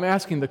 no, I'm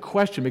asking the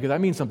question because I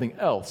mean something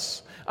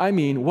else. I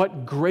mean,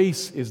 what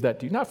grace is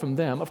that to you? Not from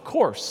them. Of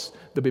course,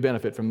 there'll be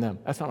benefit from them.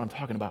 That's not what I'm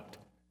talking about.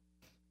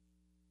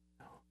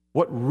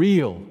 What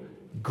real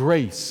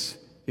grace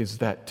is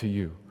that to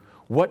you?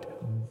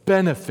 What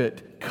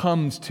benefit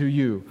comes to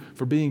you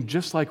for being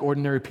just like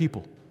ordinary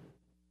people?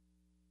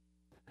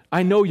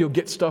 I know you'll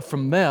get stuff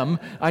from them.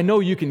 I know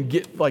you can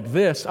get like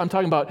this. I'm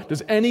talking about,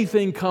 does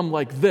anything come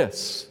like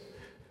this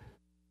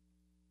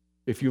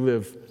if you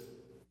live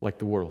like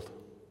the world?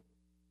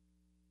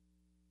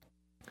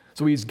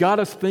 So he's got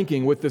us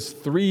thinking with this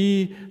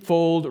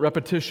threefold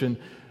repetition.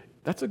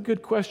 That's a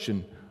good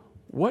question.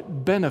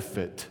 What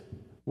benefit?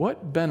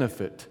 What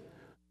benefit?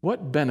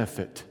 What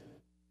benefit?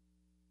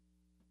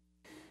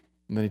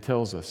 And then he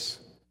tells us,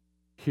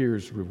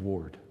 here's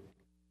reward.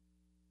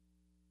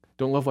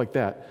 Don't love like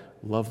that.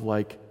 Love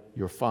like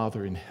your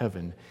Father in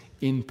heaven,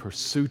 in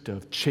pursuit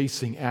of,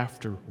 chasing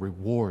after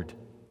reward.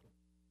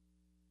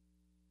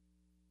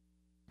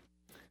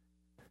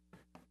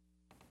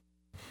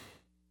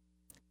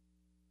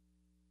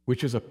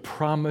 Which is a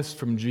promise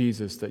from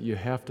Jesus that you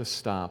have to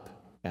stop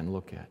and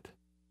look at.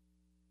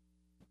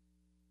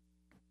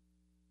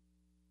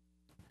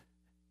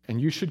 And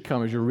you should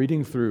come, as you're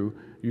reading through,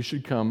 you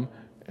should come,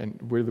 and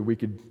whether we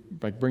could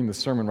bring the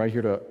sermon right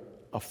here to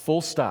a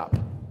full stop.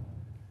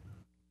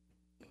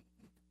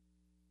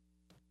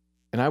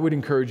 And I would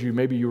encourage you,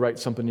 maybe you write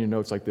something in your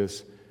notes like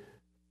this.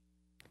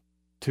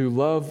 To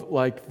love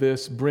like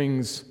this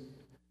brings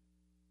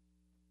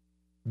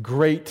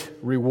great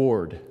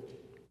reward.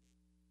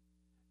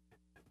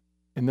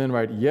 And then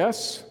write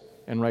yes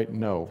and write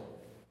no. Or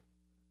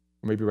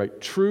maybe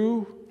write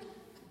true,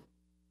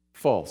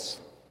 false.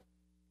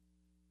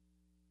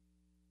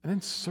 And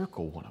then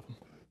circle one of them.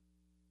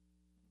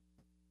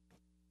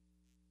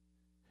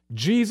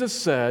 Jesus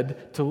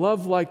said, to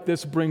love like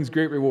this brings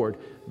great reward.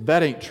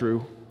 That ain't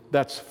true.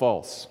 That's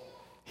false.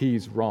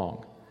 He's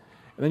wrong.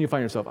 And then you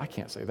find yourself, I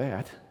can't say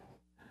that.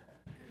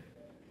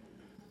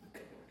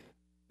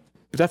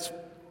 But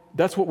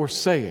that's what we're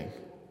saying.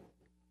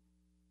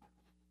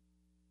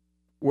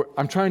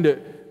 I'm trying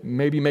to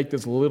maybe make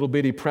this little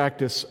bitty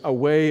practice a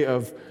way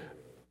of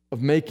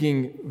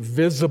making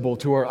visible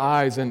to our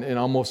eyes and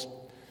almost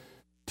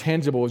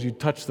tangible as you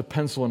touch the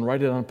pencil and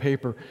write it on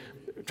paper,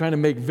 trying to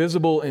make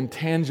visible and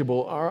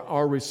tangible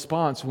our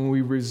response when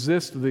we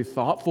resist the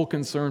thoughtful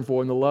concern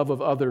for and the love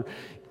of other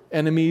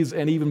enemies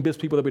and even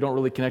people that we don't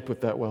really connect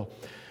with that well.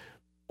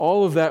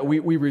 All of that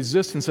we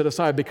resist and set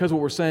aside because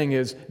what we're saying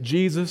is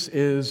Jesus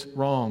is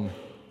wrong.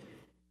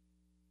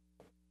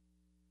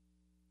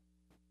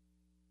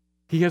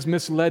 He has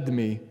misled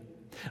me.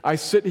 I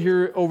sit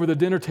here over the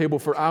dinner table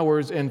for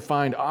hours and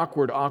find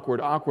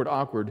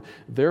awkward.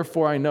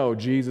 Therefore, I know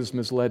Jesus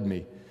misled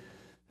me.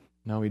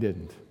 No, he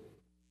didn't.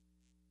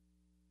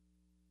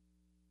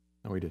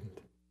 No, he didn't.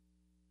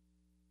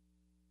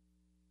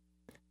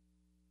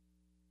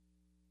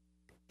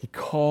 He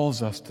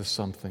calls us to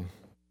something.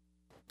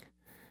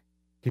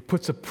 He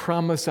puts a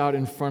promise out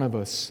in front of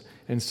us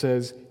and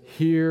says,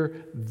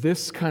 here,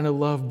 this kind of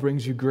love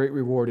brings you great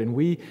reward. And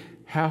we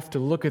have to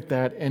look at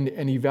that and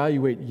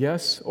evaluate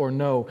yes or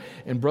no.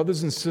 And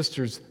brothers and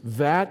sisters,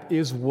 that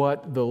is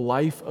what the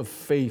life of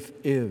faith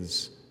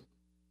is.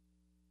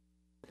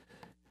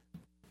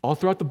 All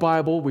throughout the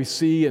Bible, we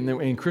see, and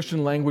in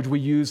Christian language,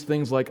 we use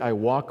things like, I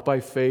walk by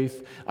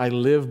faith, I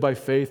live by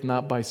faith,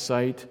 not by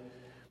sight,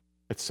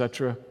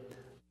 etc.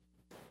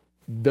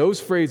 Those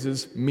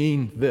phrases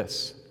mean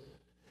this.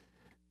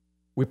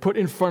 We put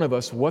in front of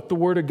us what the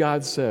Word of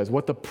God says,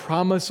 what the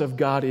promise of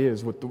God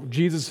is, what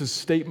Jesus'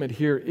 statement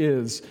here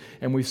is,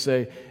 and we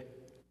say,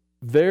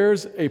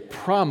 there's a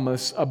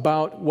promise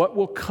about what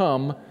will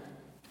come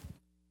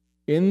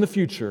in the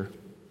future.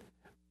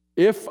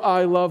 If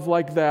I love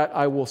like that,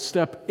 I will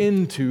step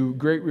into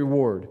great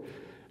reward.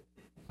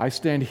 I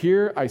stand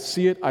here, I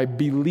see it, I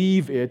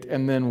believe it,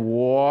 and then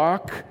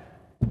walk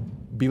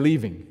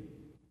believing.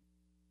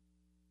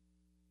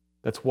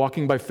 That's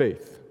walking by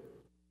faith.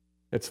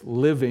 It's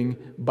living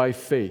by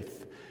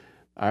faith.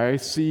 I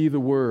see the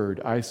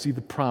Word. I see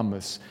the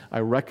promise. I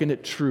reckon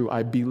it true.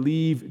 I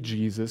believe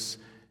Jesus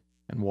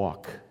and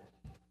walk.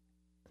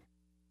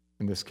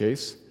 In this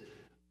case,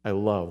 I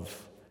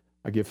love.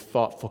 I give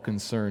thoughtful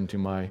concern to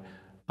my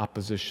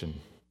opposition.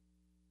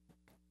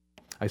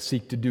 I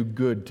seek to do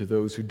good to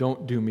those who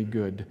don't do me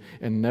good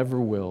and never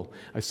will.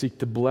 I seek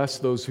to bless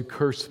those who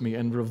curse me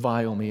and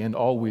revile me and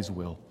always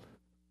will.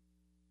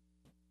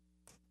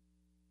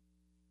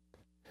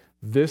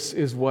 This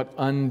is what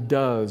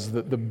undoes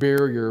the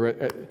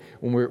barrier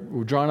when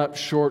we're drawn up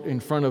short in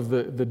front of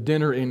the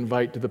dinner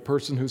invite to the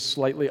person who's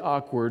slightly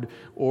awkward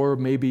or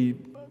maybe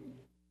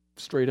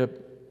straight up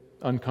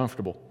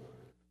uncomfortable.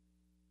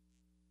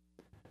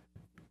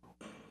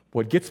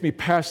 What gets me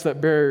past that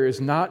barrier is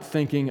not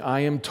thinking, I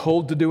am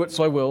told to do it,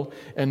 so I will,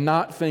 and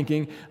not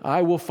thinking,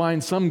 I will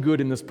find some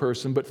good in this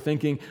person, but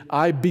thinking,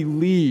 I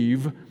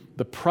believe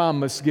the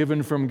promise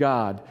given from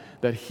God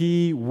that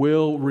He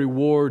will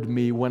reward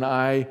me when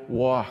I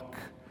walk.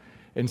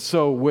 And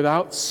so,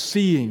 without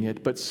seeing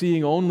it, but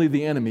seeing only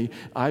the enemy,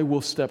 I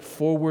will step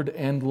forward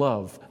and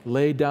love,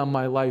 lay down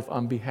my life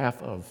on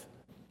behalf of.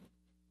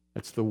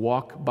 That's the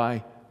walk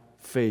by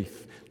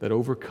faith that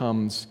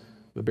overcomes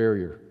the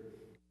barrier.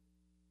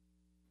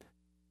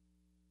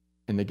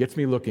 And it gets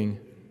me looking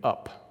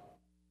up.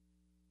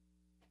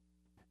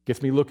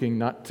 Gets me looking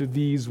not to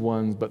these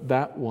ones, but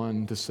that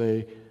one to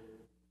say,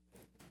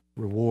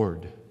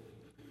 reward,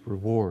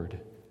 reward,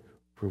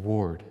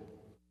 reward.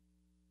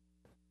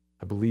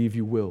 I believe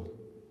you will.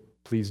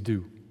 Please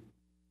do.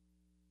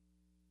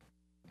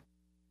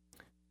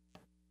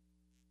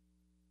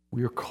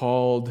 We are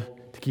called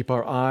to keep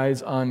our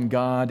eyes on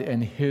God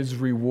and His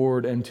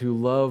reward and to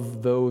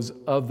love those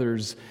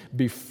others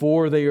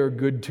before they are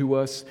good to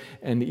us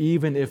and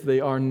even if they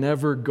are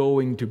never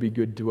going to be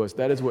good to us.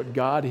 That is what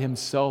God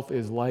Himself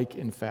is like,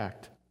 in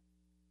fact.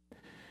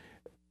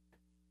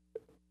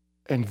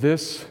 And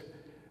this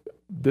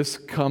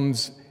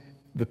comes,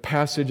 the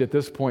passage at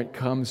this point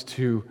comes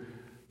to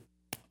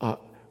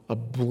a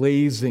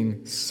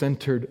blazing,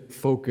 centered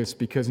focus,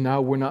 because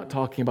now we're not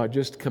talking about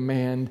just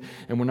command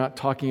and we're not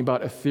talking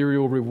about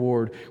ethereal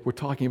reward. We're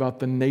talking about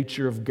the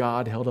nature of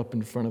God held up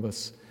in front of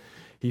us.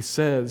 He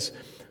says,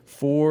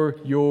 for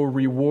your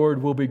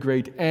reward will be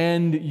great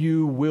and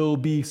you will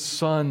be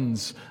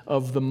sons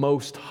of the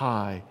Most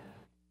High.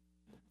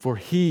 For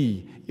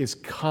He is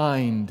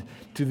kind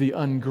to the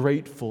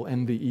ungrateful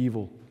and the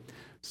evil.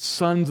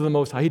 Sons of the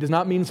Most High. He does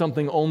not mean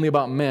something only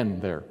about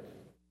men there.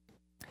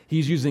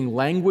 He's using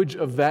language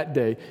of that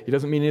day. He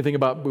doesn't mean anything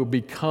about will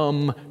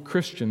become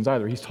Christians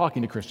either. He's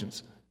talking to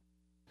Christians.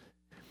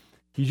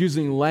 He's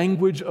using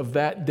language of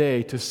that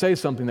day to say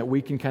something that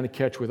we can kind of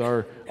catch with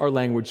our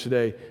language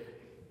today.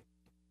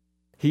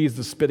 He's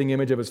the spitting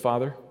image of His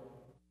Father.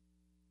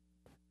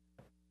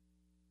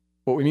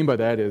 What we mean by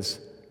that is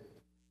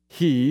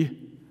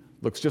He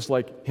looks just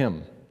like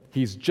Him.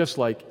 He's just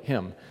like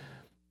Him.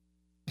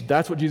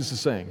 That's what Jesus is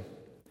saying.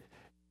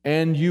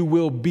 And you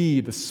will be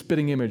the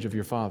spitting image of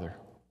your Father.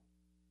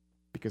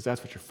 Because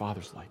that's what your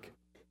Father's like.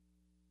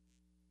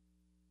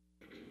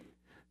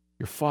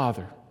 Your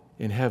Father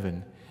in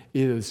heaven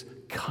is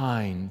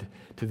kind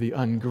to the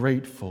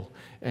ungrateful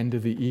and to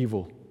the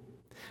evil.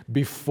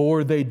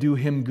 Before they do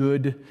Him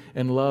good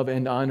and love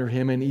and honor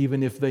Him, and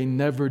even if they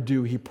never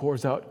do, He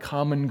pours out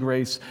common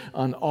grace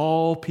on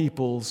all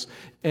peoples,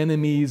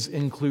 enemies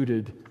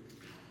included.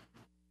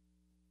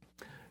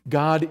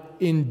 God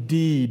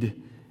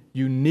indeed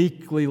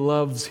uniquely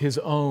loves His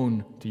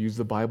own, to use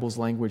the Bible's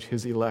language,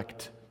 His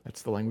elect.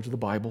 That's the language of the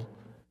Bible.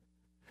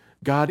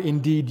 God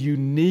indeed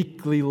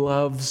uniquely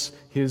loves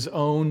His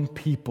own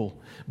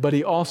people, but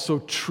He also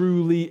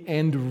truly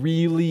and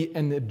really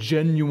and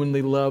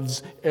genuinely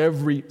loves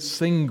every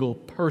single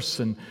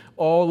person,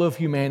 all of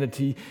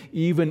humanity,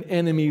 even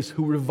enemies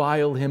who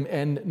revile Him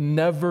and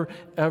never,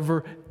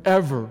 ever,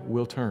 ever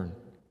will turn.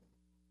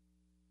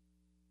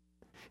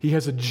 He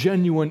has a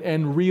genuine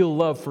and real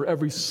love for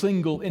every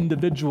single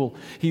individual.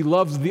 He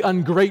loves the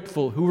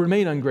ungrateful who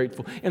remain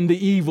ungrateful and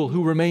the evil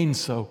who remain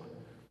so.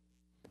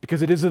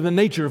 Because it is of the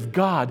nature of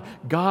God.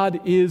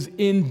 God is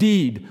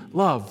indeed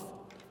love.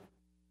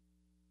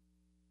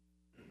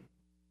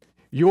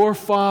 Your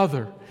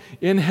Father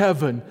in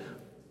heaven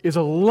is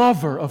a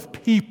lover of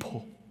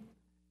people,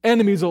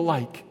 enemies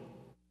alike.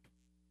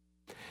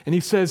 And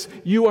He says,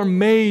 you are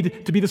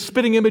made to be the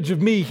spitting image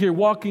of me here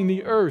walking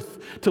the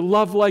earth, to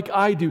love like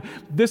I do.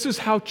 This is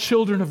how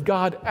children of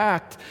God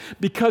act,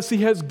 because He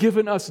has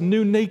given us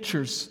new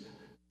natures.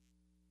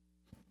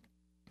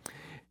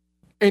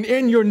 And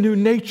in your new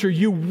nature,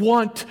 you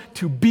want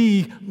to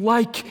be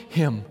like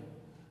Him.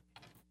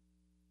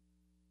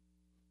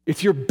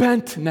 It's your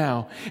bent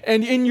now.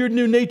 And in your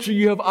new nature,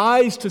 you have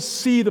eyes to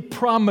see the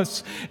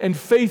promise and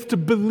faith to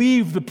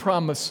believe the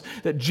promise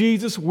that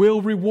Jesus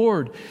will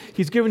reward.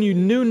 He's given you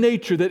new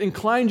nature that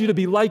inclines you to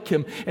be like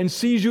Him and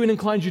sees you and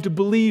inclines you to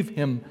believe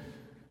Him.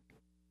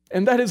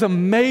 And that is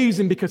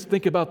amazing, because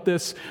think about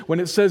this.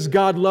 When it says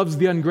God loves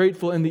the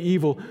ungrateful and the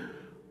evil,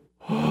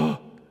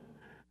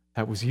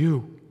 that was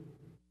you.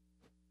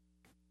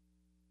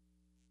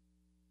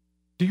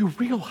 Do you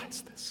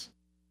realize this?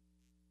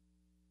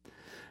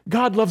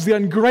 God loves the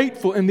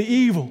ungrateful and the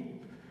evil.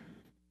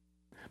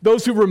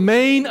 Those who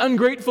remain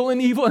ungrateful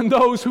and evil, and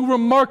those who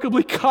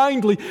remarkably,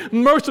 kindly,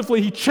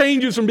 mercifully, He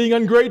changes from being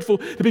ungrateful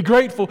to be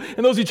grateful,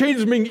 and those He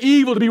changes from being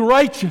evil to be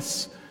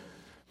righteous.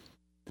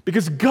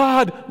 Because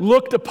God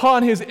looked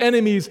upon His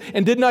enemies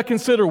and did not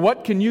consider,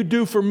 what can you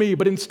do for me?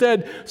 But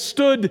instead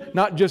stood,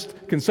 not just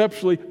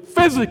conceptually,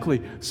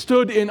 physically,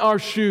 stood in our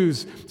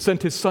shoes,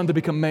 sent His Son to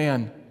become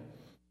man,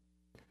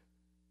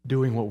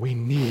 doing what we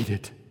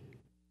needed.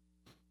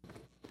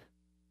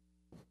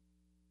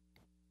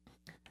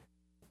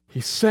 He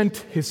sent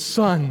His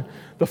Son.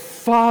 The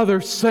Father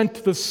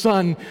sent the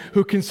Son,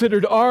 who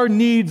considered our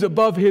needs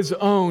above His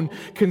own,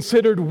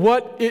 considered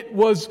what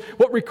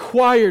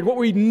required, what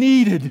we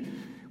needed.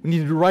 We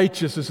needed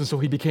righteousness, and so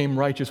He became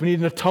righteous. We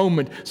needed an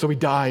atonement, so He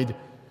died.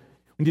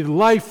 We needed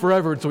life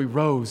forever, and so He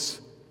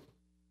rose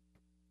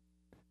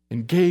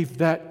and gave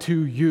that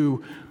to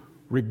you,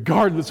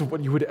 regardless of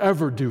what you would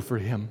ever do for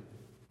Him.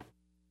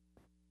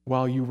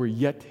 While you were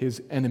yet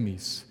His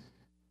enemies,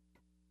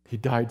 He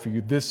died for you.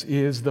 This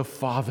is the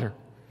Father.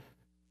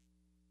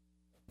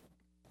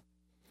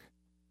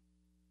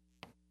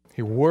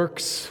 He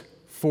works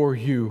for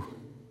you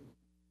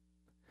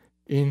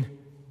in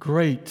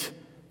great,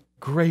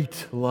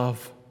 great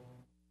love.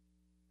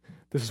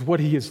 This is what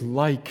He is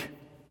like.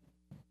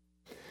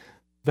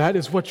 That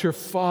is what your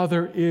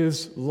Father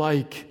is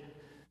like.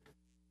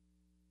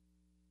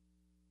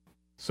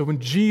 So when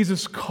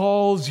Jesus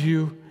calls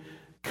you,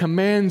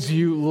 commands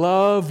you,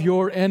 love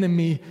your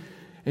enemy,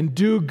 and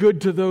do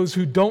good to those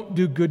who don't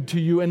do good to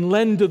you, and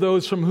lend to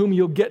those from whom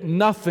you'll get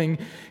nothing,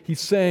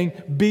 He's saying,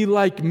 be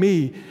like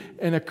me.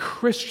 And a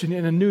Christian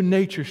in a new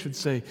nature should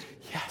say,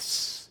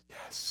 yes,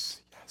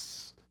 yes,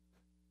 yes.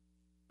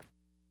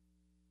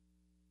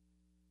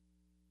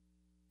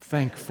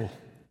 Thankful,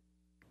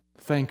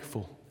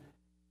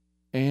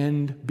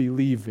 and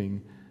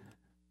believing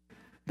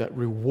that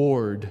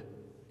reward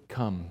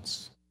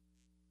comes.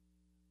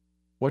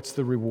 What's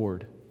the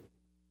reward?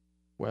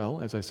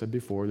 Well, as I said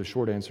before, the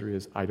short answer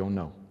is, I don't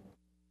know.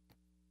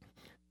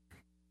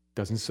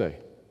 Doesn't say.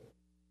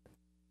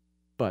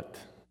 But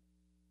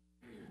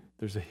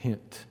there's a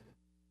hint.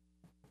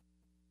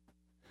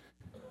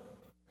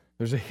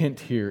 There's a hint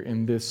here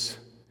in this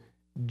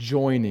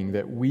joining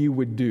that we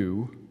would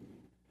do,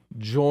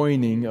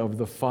 joining of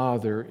the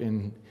Father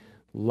in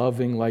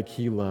loving like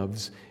He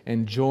loves,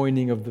 and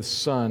joining of the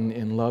Son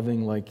in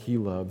loving like He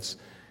loves.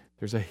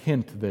 There's a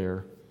hint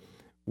there.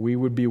 We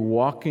would be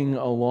walking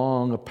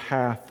along a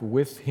path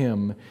with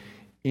Him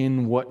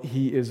in what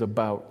He is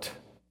about.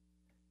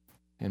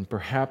 And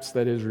perhaps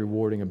that is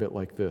rewarding a bit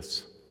like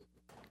this.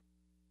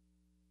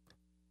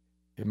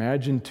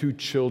 Imagine two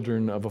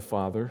children of a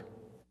father,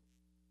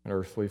 an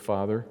earthly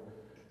father.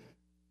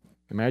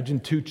 Imagine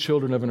two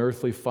children of an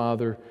earthly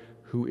father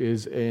who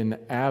is an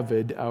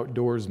avid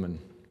outdoorsman.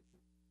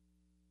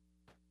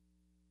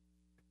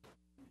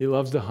 He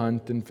loves to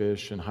hunt and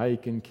fish and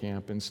hike and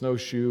camp and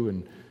snowshoe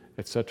and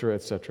etc.,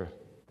 etc.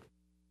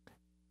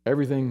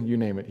 Everything, you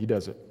name it, he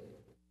does it.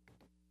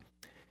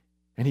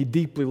 And he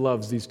deeply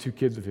loves these two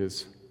kids of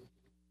his.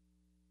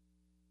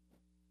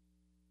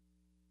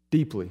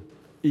 Deeply,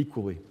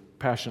 equally,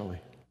 passionately.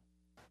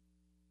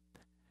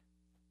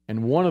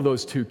 And one of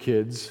those two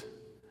kids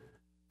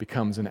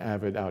becomes an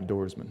avid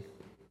outdoorsman.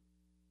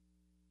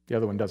 The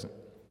other one doesn't.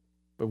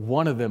 But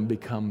one of them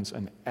becomes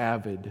an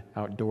avid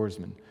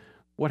outdoorsman.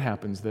 What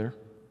happens there?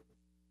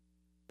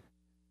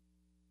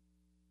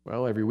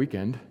 Well, every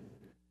weekend,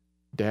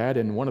 Dad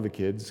and one of the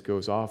kids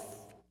goes off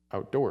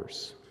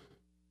outdoors.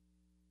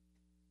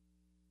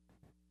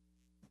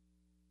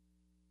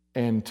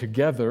 And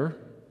together,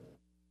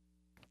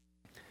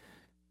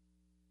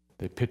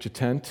 they pitch a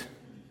tent,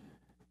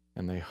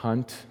 and they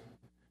hunt,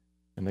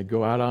 and they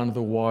go out onto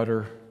the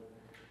water,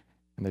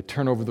 and they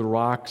turn over the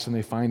rocks, and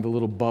they find the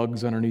little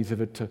bugs underneath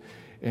of it.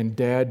 And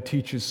Dad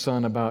teaches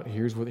son about,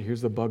 here's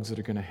the bugs that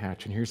are going to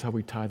hatch, and here's how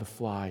we tie the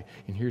fly,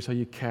 and here's how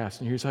you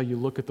cast, and here's how you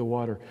look at the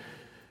water.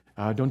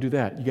 Don't do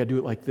that. You got to do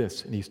it like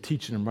this. And he's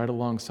teaching them right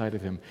alongside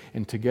of him.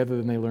 And together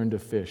then they learn to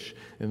fish.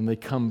 And then they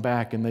come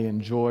back and they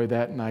enjoy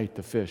that night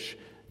the fish.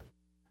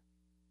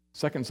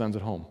 Second son's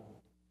at home.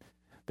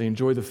 They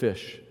enjoy the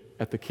fish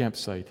at the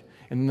campsite.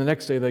 And then the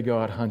next day they go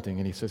out hunting,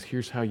 and he says,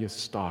 here's how you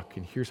stalk,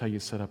 and here's how you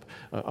set up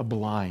a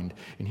blind,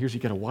 and here's, you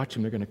got to watch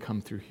them, they're going to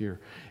come through here.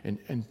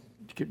 And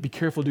be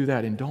careful, do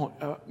that. And don't,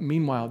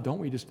 meanwhile, don't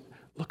we just,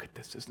 look at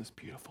this, isn't this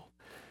beautiful?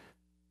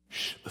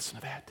 Shh, listen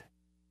to that.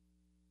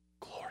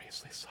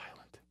 Gloriously silent.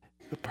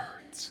 The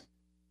birds.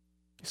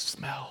 You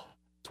smell.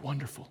 It's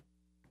wonderful.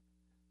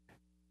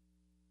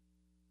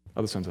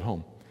 Other son's at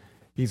home.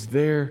 He's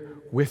there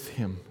with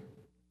him.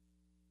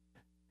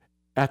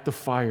 At the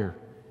fire,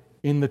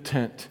 in the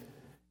tent,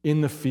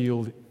 in the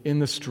field, in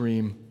the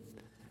stream,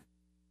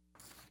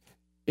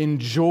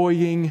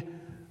 enjoying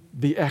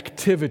the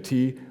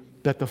activity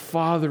that the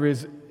Father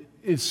is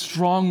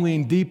strongly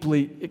and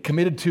deeply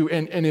committed to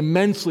and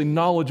immensely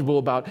knowledgeable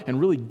about and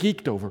really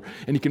geeked over.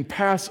 And he can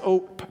pass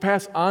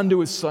on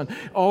to his son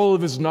all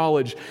of his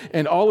knowledge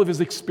and all of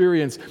his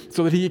experience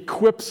so that he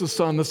equips the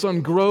son. The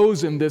son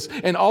grows in this,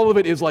 and all of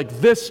it is like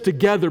this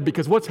together,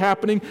 because what's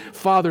happening?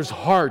 Father's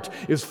heart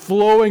is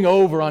flowing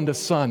over onto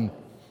son.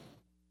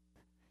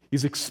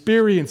 He's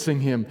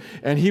experiencing him,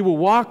 and he will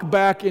walk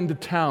back into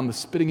town, the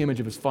spitting image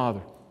of his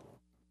father.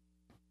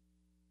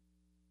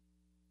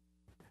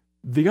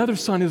 The other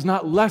son is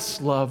not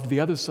less loved. The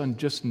other son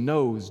just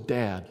knows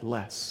Dad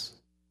less.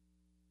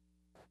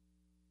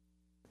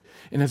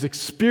 And has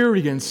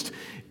experienced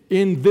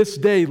in this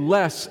day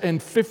less,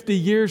 and 50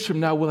 years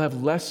from now will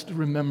have less to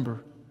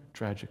remember,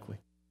 tragically.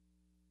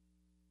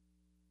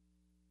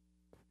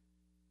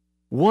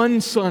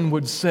 One son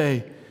would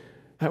say,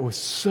 that was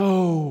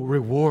so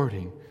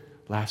rewarding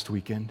last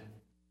weekend.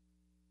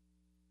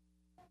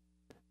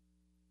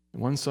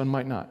 And one son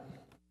might not.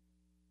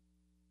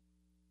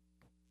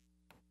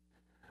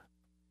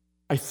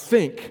 I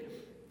think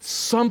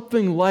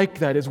something like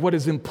that is what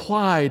is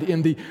implied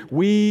in the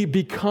we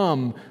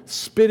become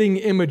spitting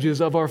images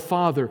of our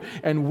Father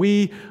and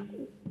we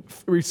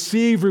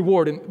receive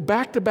reward. And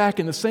back to back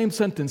in the same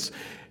sentence,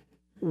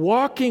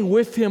 walking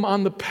with Him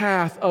on the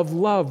path of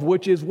love,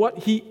 which is what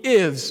He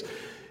is,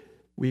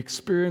 we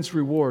experience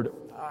reward.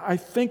 I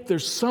think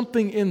there's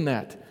something in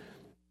that.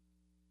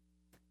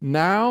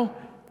 Now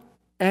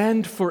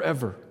and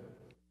forever.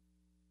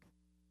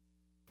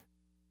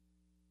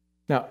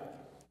 Now,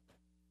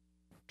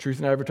 truth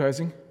in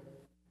advertising.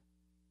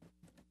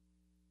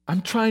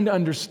 I'm trying to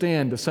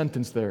understand the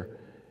sentence there.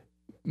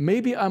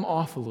 Maybe I'm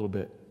off a little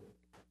bit.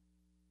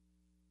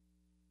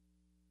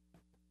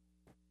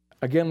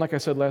 Again, like I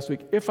said last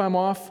week, if I'm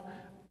off,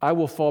 I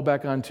will fall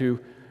back onto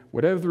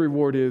whatever the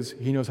reward is,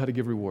 He knows how to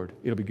give reward.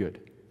 It'll be good.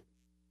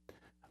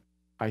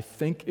 I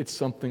think it's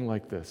something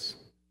like this.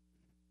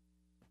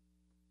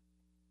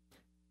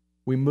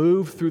 We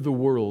move through the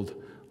world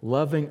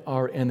loving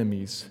our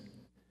enemies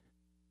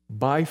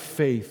by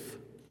faith,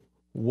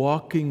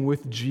 walking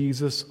with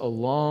Jesus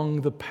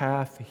along the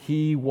path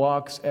He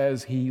walks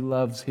as He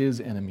loves His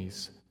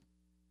enemies.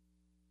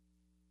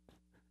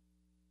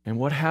 And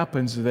what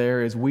happens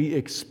there is we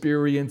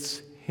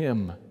experience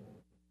Him.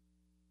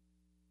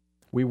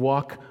 We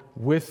walk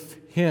with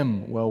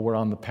Him while we're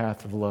on the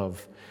path of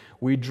love.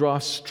 We draw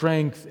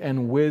strength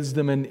and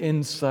wisdom and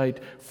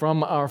insight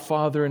from our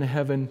Father in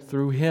heaven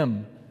through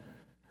Him.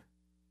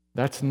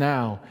 That's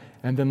now.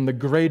 And then the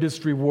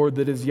greatest reward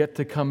that is yet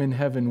to come in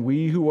heaven,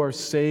 we who are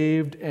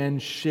saved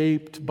and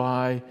shaped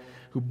by,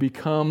 who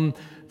become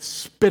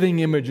spitting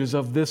images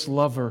of this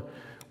lover,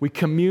 we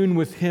commune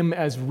with Him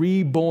as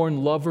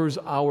reborn lovers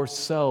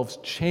ourselves,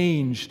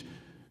 changed,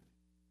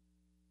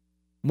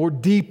 more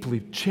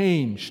deeply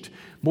changed,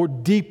 more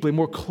deeply,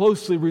 more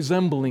closely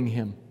resembling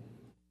Him.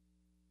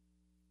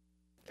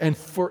 And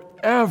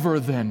forever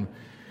then,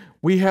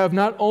 we have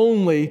not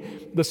only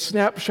the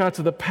snapshots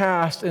of the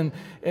past and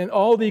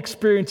all the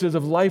experiences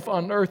of life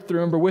on earth to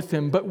remember with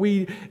Him, but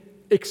we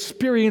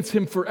experience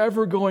Him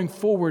forever going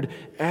forward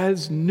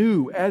as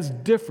new, as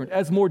different,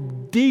 as more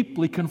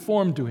deeply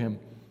conformed to Him.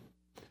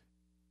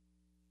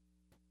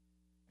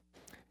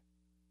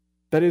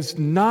 That is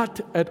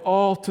not at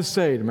all to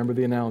say, remember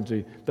the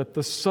analogy, that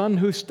the son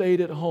who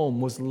stayed at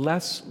home was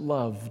less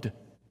loved.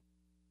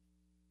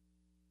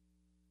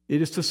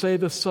 It is to say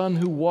the son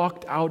who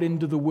walked out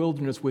into the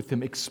wilderness with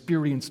Him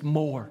experienced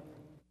more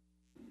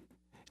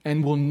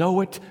and will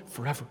know it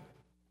forever.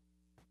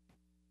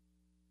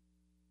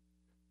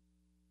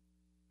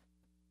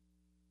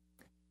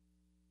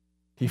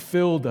 He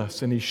filled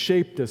us, and He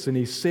shaped us, and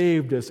He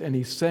saved us, and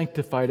He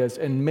sanctified us,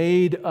 and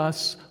made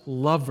us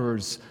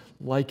lovers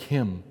like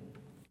Him.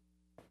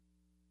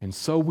 And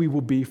so we will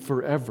be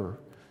forever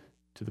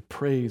to the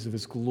praise of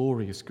His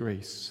glorious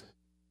grace.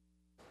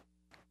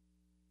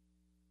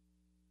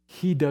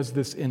 He does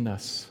this in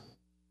us.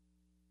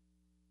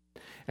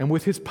 And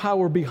with His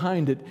power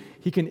behind it,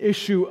 He can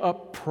issue a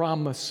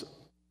promise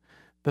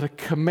that a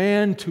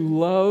command to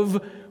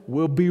love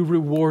will be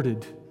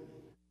rewarded.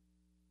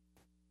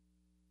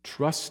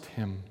 Trust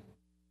Him.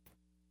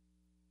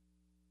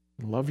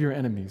 Love your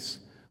enemies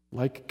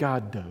like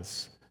God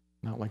does,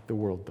 not like the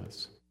world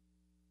does.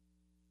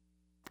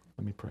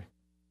 Let me pray.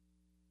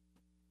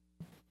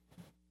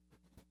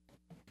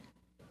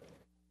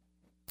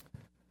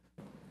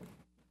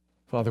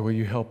 Father, will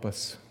you help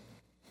us?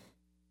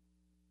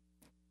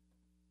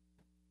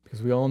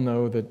 Because we all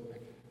know that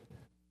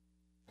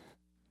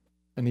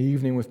an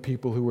evening with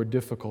people who are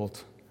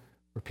difficult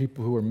or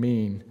people who are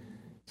mean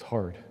is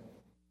hard.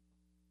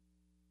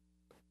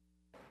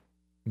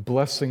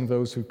 Blessing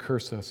those who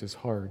curse us is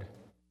hard.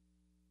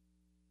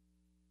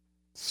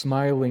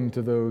 Smiling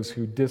to those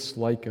who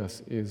dislike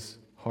us is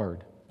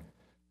hard.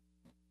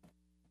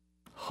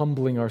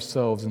 Humbling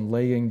ourselves and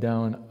laying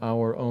down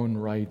our own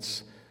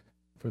rights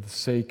for the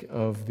sake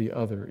of the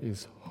other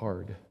is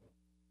hard.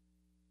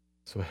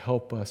 So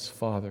help us,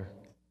 Father.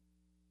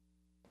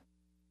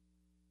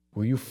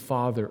 Will you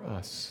father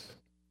us,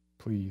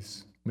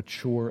 please?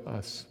 Mature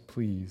us,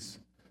 please.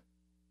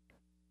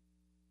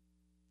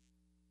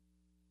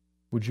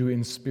 Would you,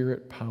 in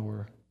Spirit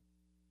power,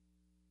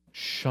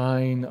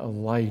 shine a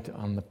light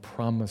on the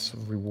promise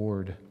of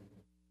reward?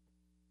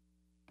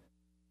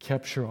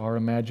 Capture our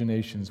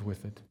imaginations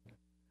with it.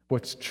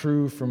 What's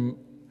true from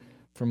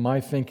my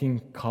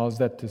thinking, cause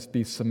that to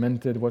be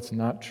cemented. What's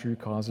not true,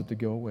 cause it to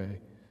go away.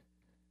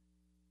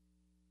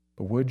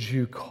 But would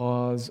you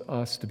cause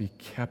us to be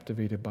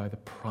captivated by the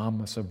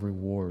promise of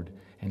reward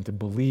and to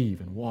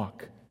believe and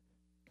walk?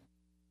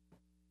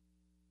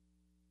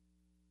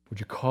 Would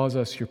you cause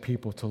us, your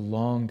people, to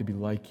long to be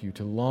like you,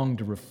 to long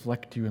to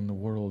reflect you in the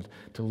world,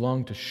 to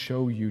long to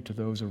show you to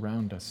those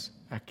around us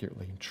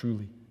accurately and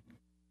truly?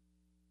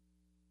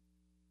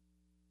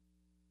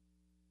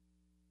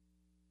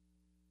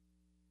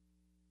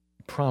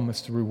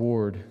 Promise to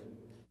reward.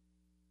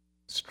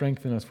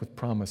 Strengthen us with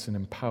promise and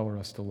empower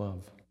us to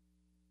love.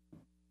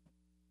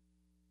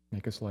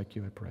 Make us like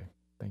you, I pray.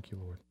 Thank you,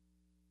 Lord.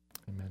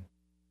 Amen.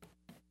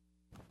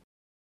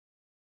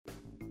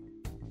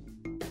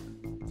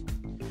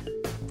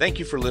 Thank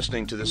you for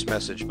listening to this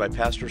message by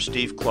Pastor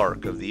Steve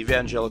Clark of the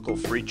Evangelical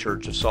Free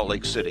Church of Salt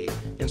Lake City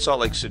in Salt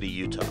Lake City,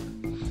 Utah.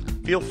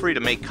 Feel free to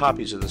make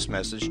copies of this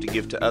message to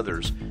give to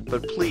others,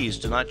 but please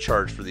do not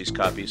charge for these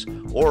copies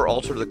or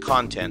alter the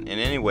content in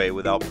any way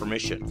without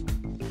permission.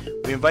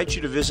 We invite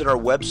you to visit our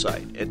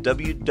website at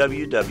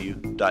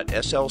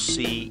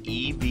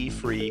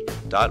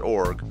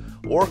www.slcevfree.org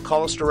or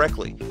call us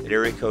directly at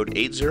area code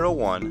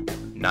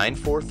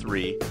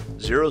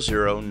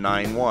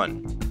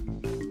 801-943-0091.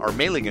 Our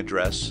mailing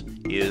address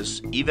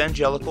is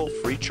Evangelical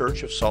Free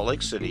Church of Salt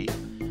Lake City,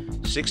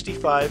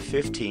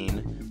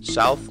 6515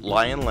 South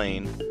Lion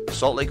Lane,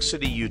 Salt Lake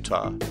City,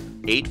 Utah,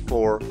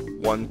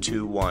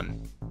 84121.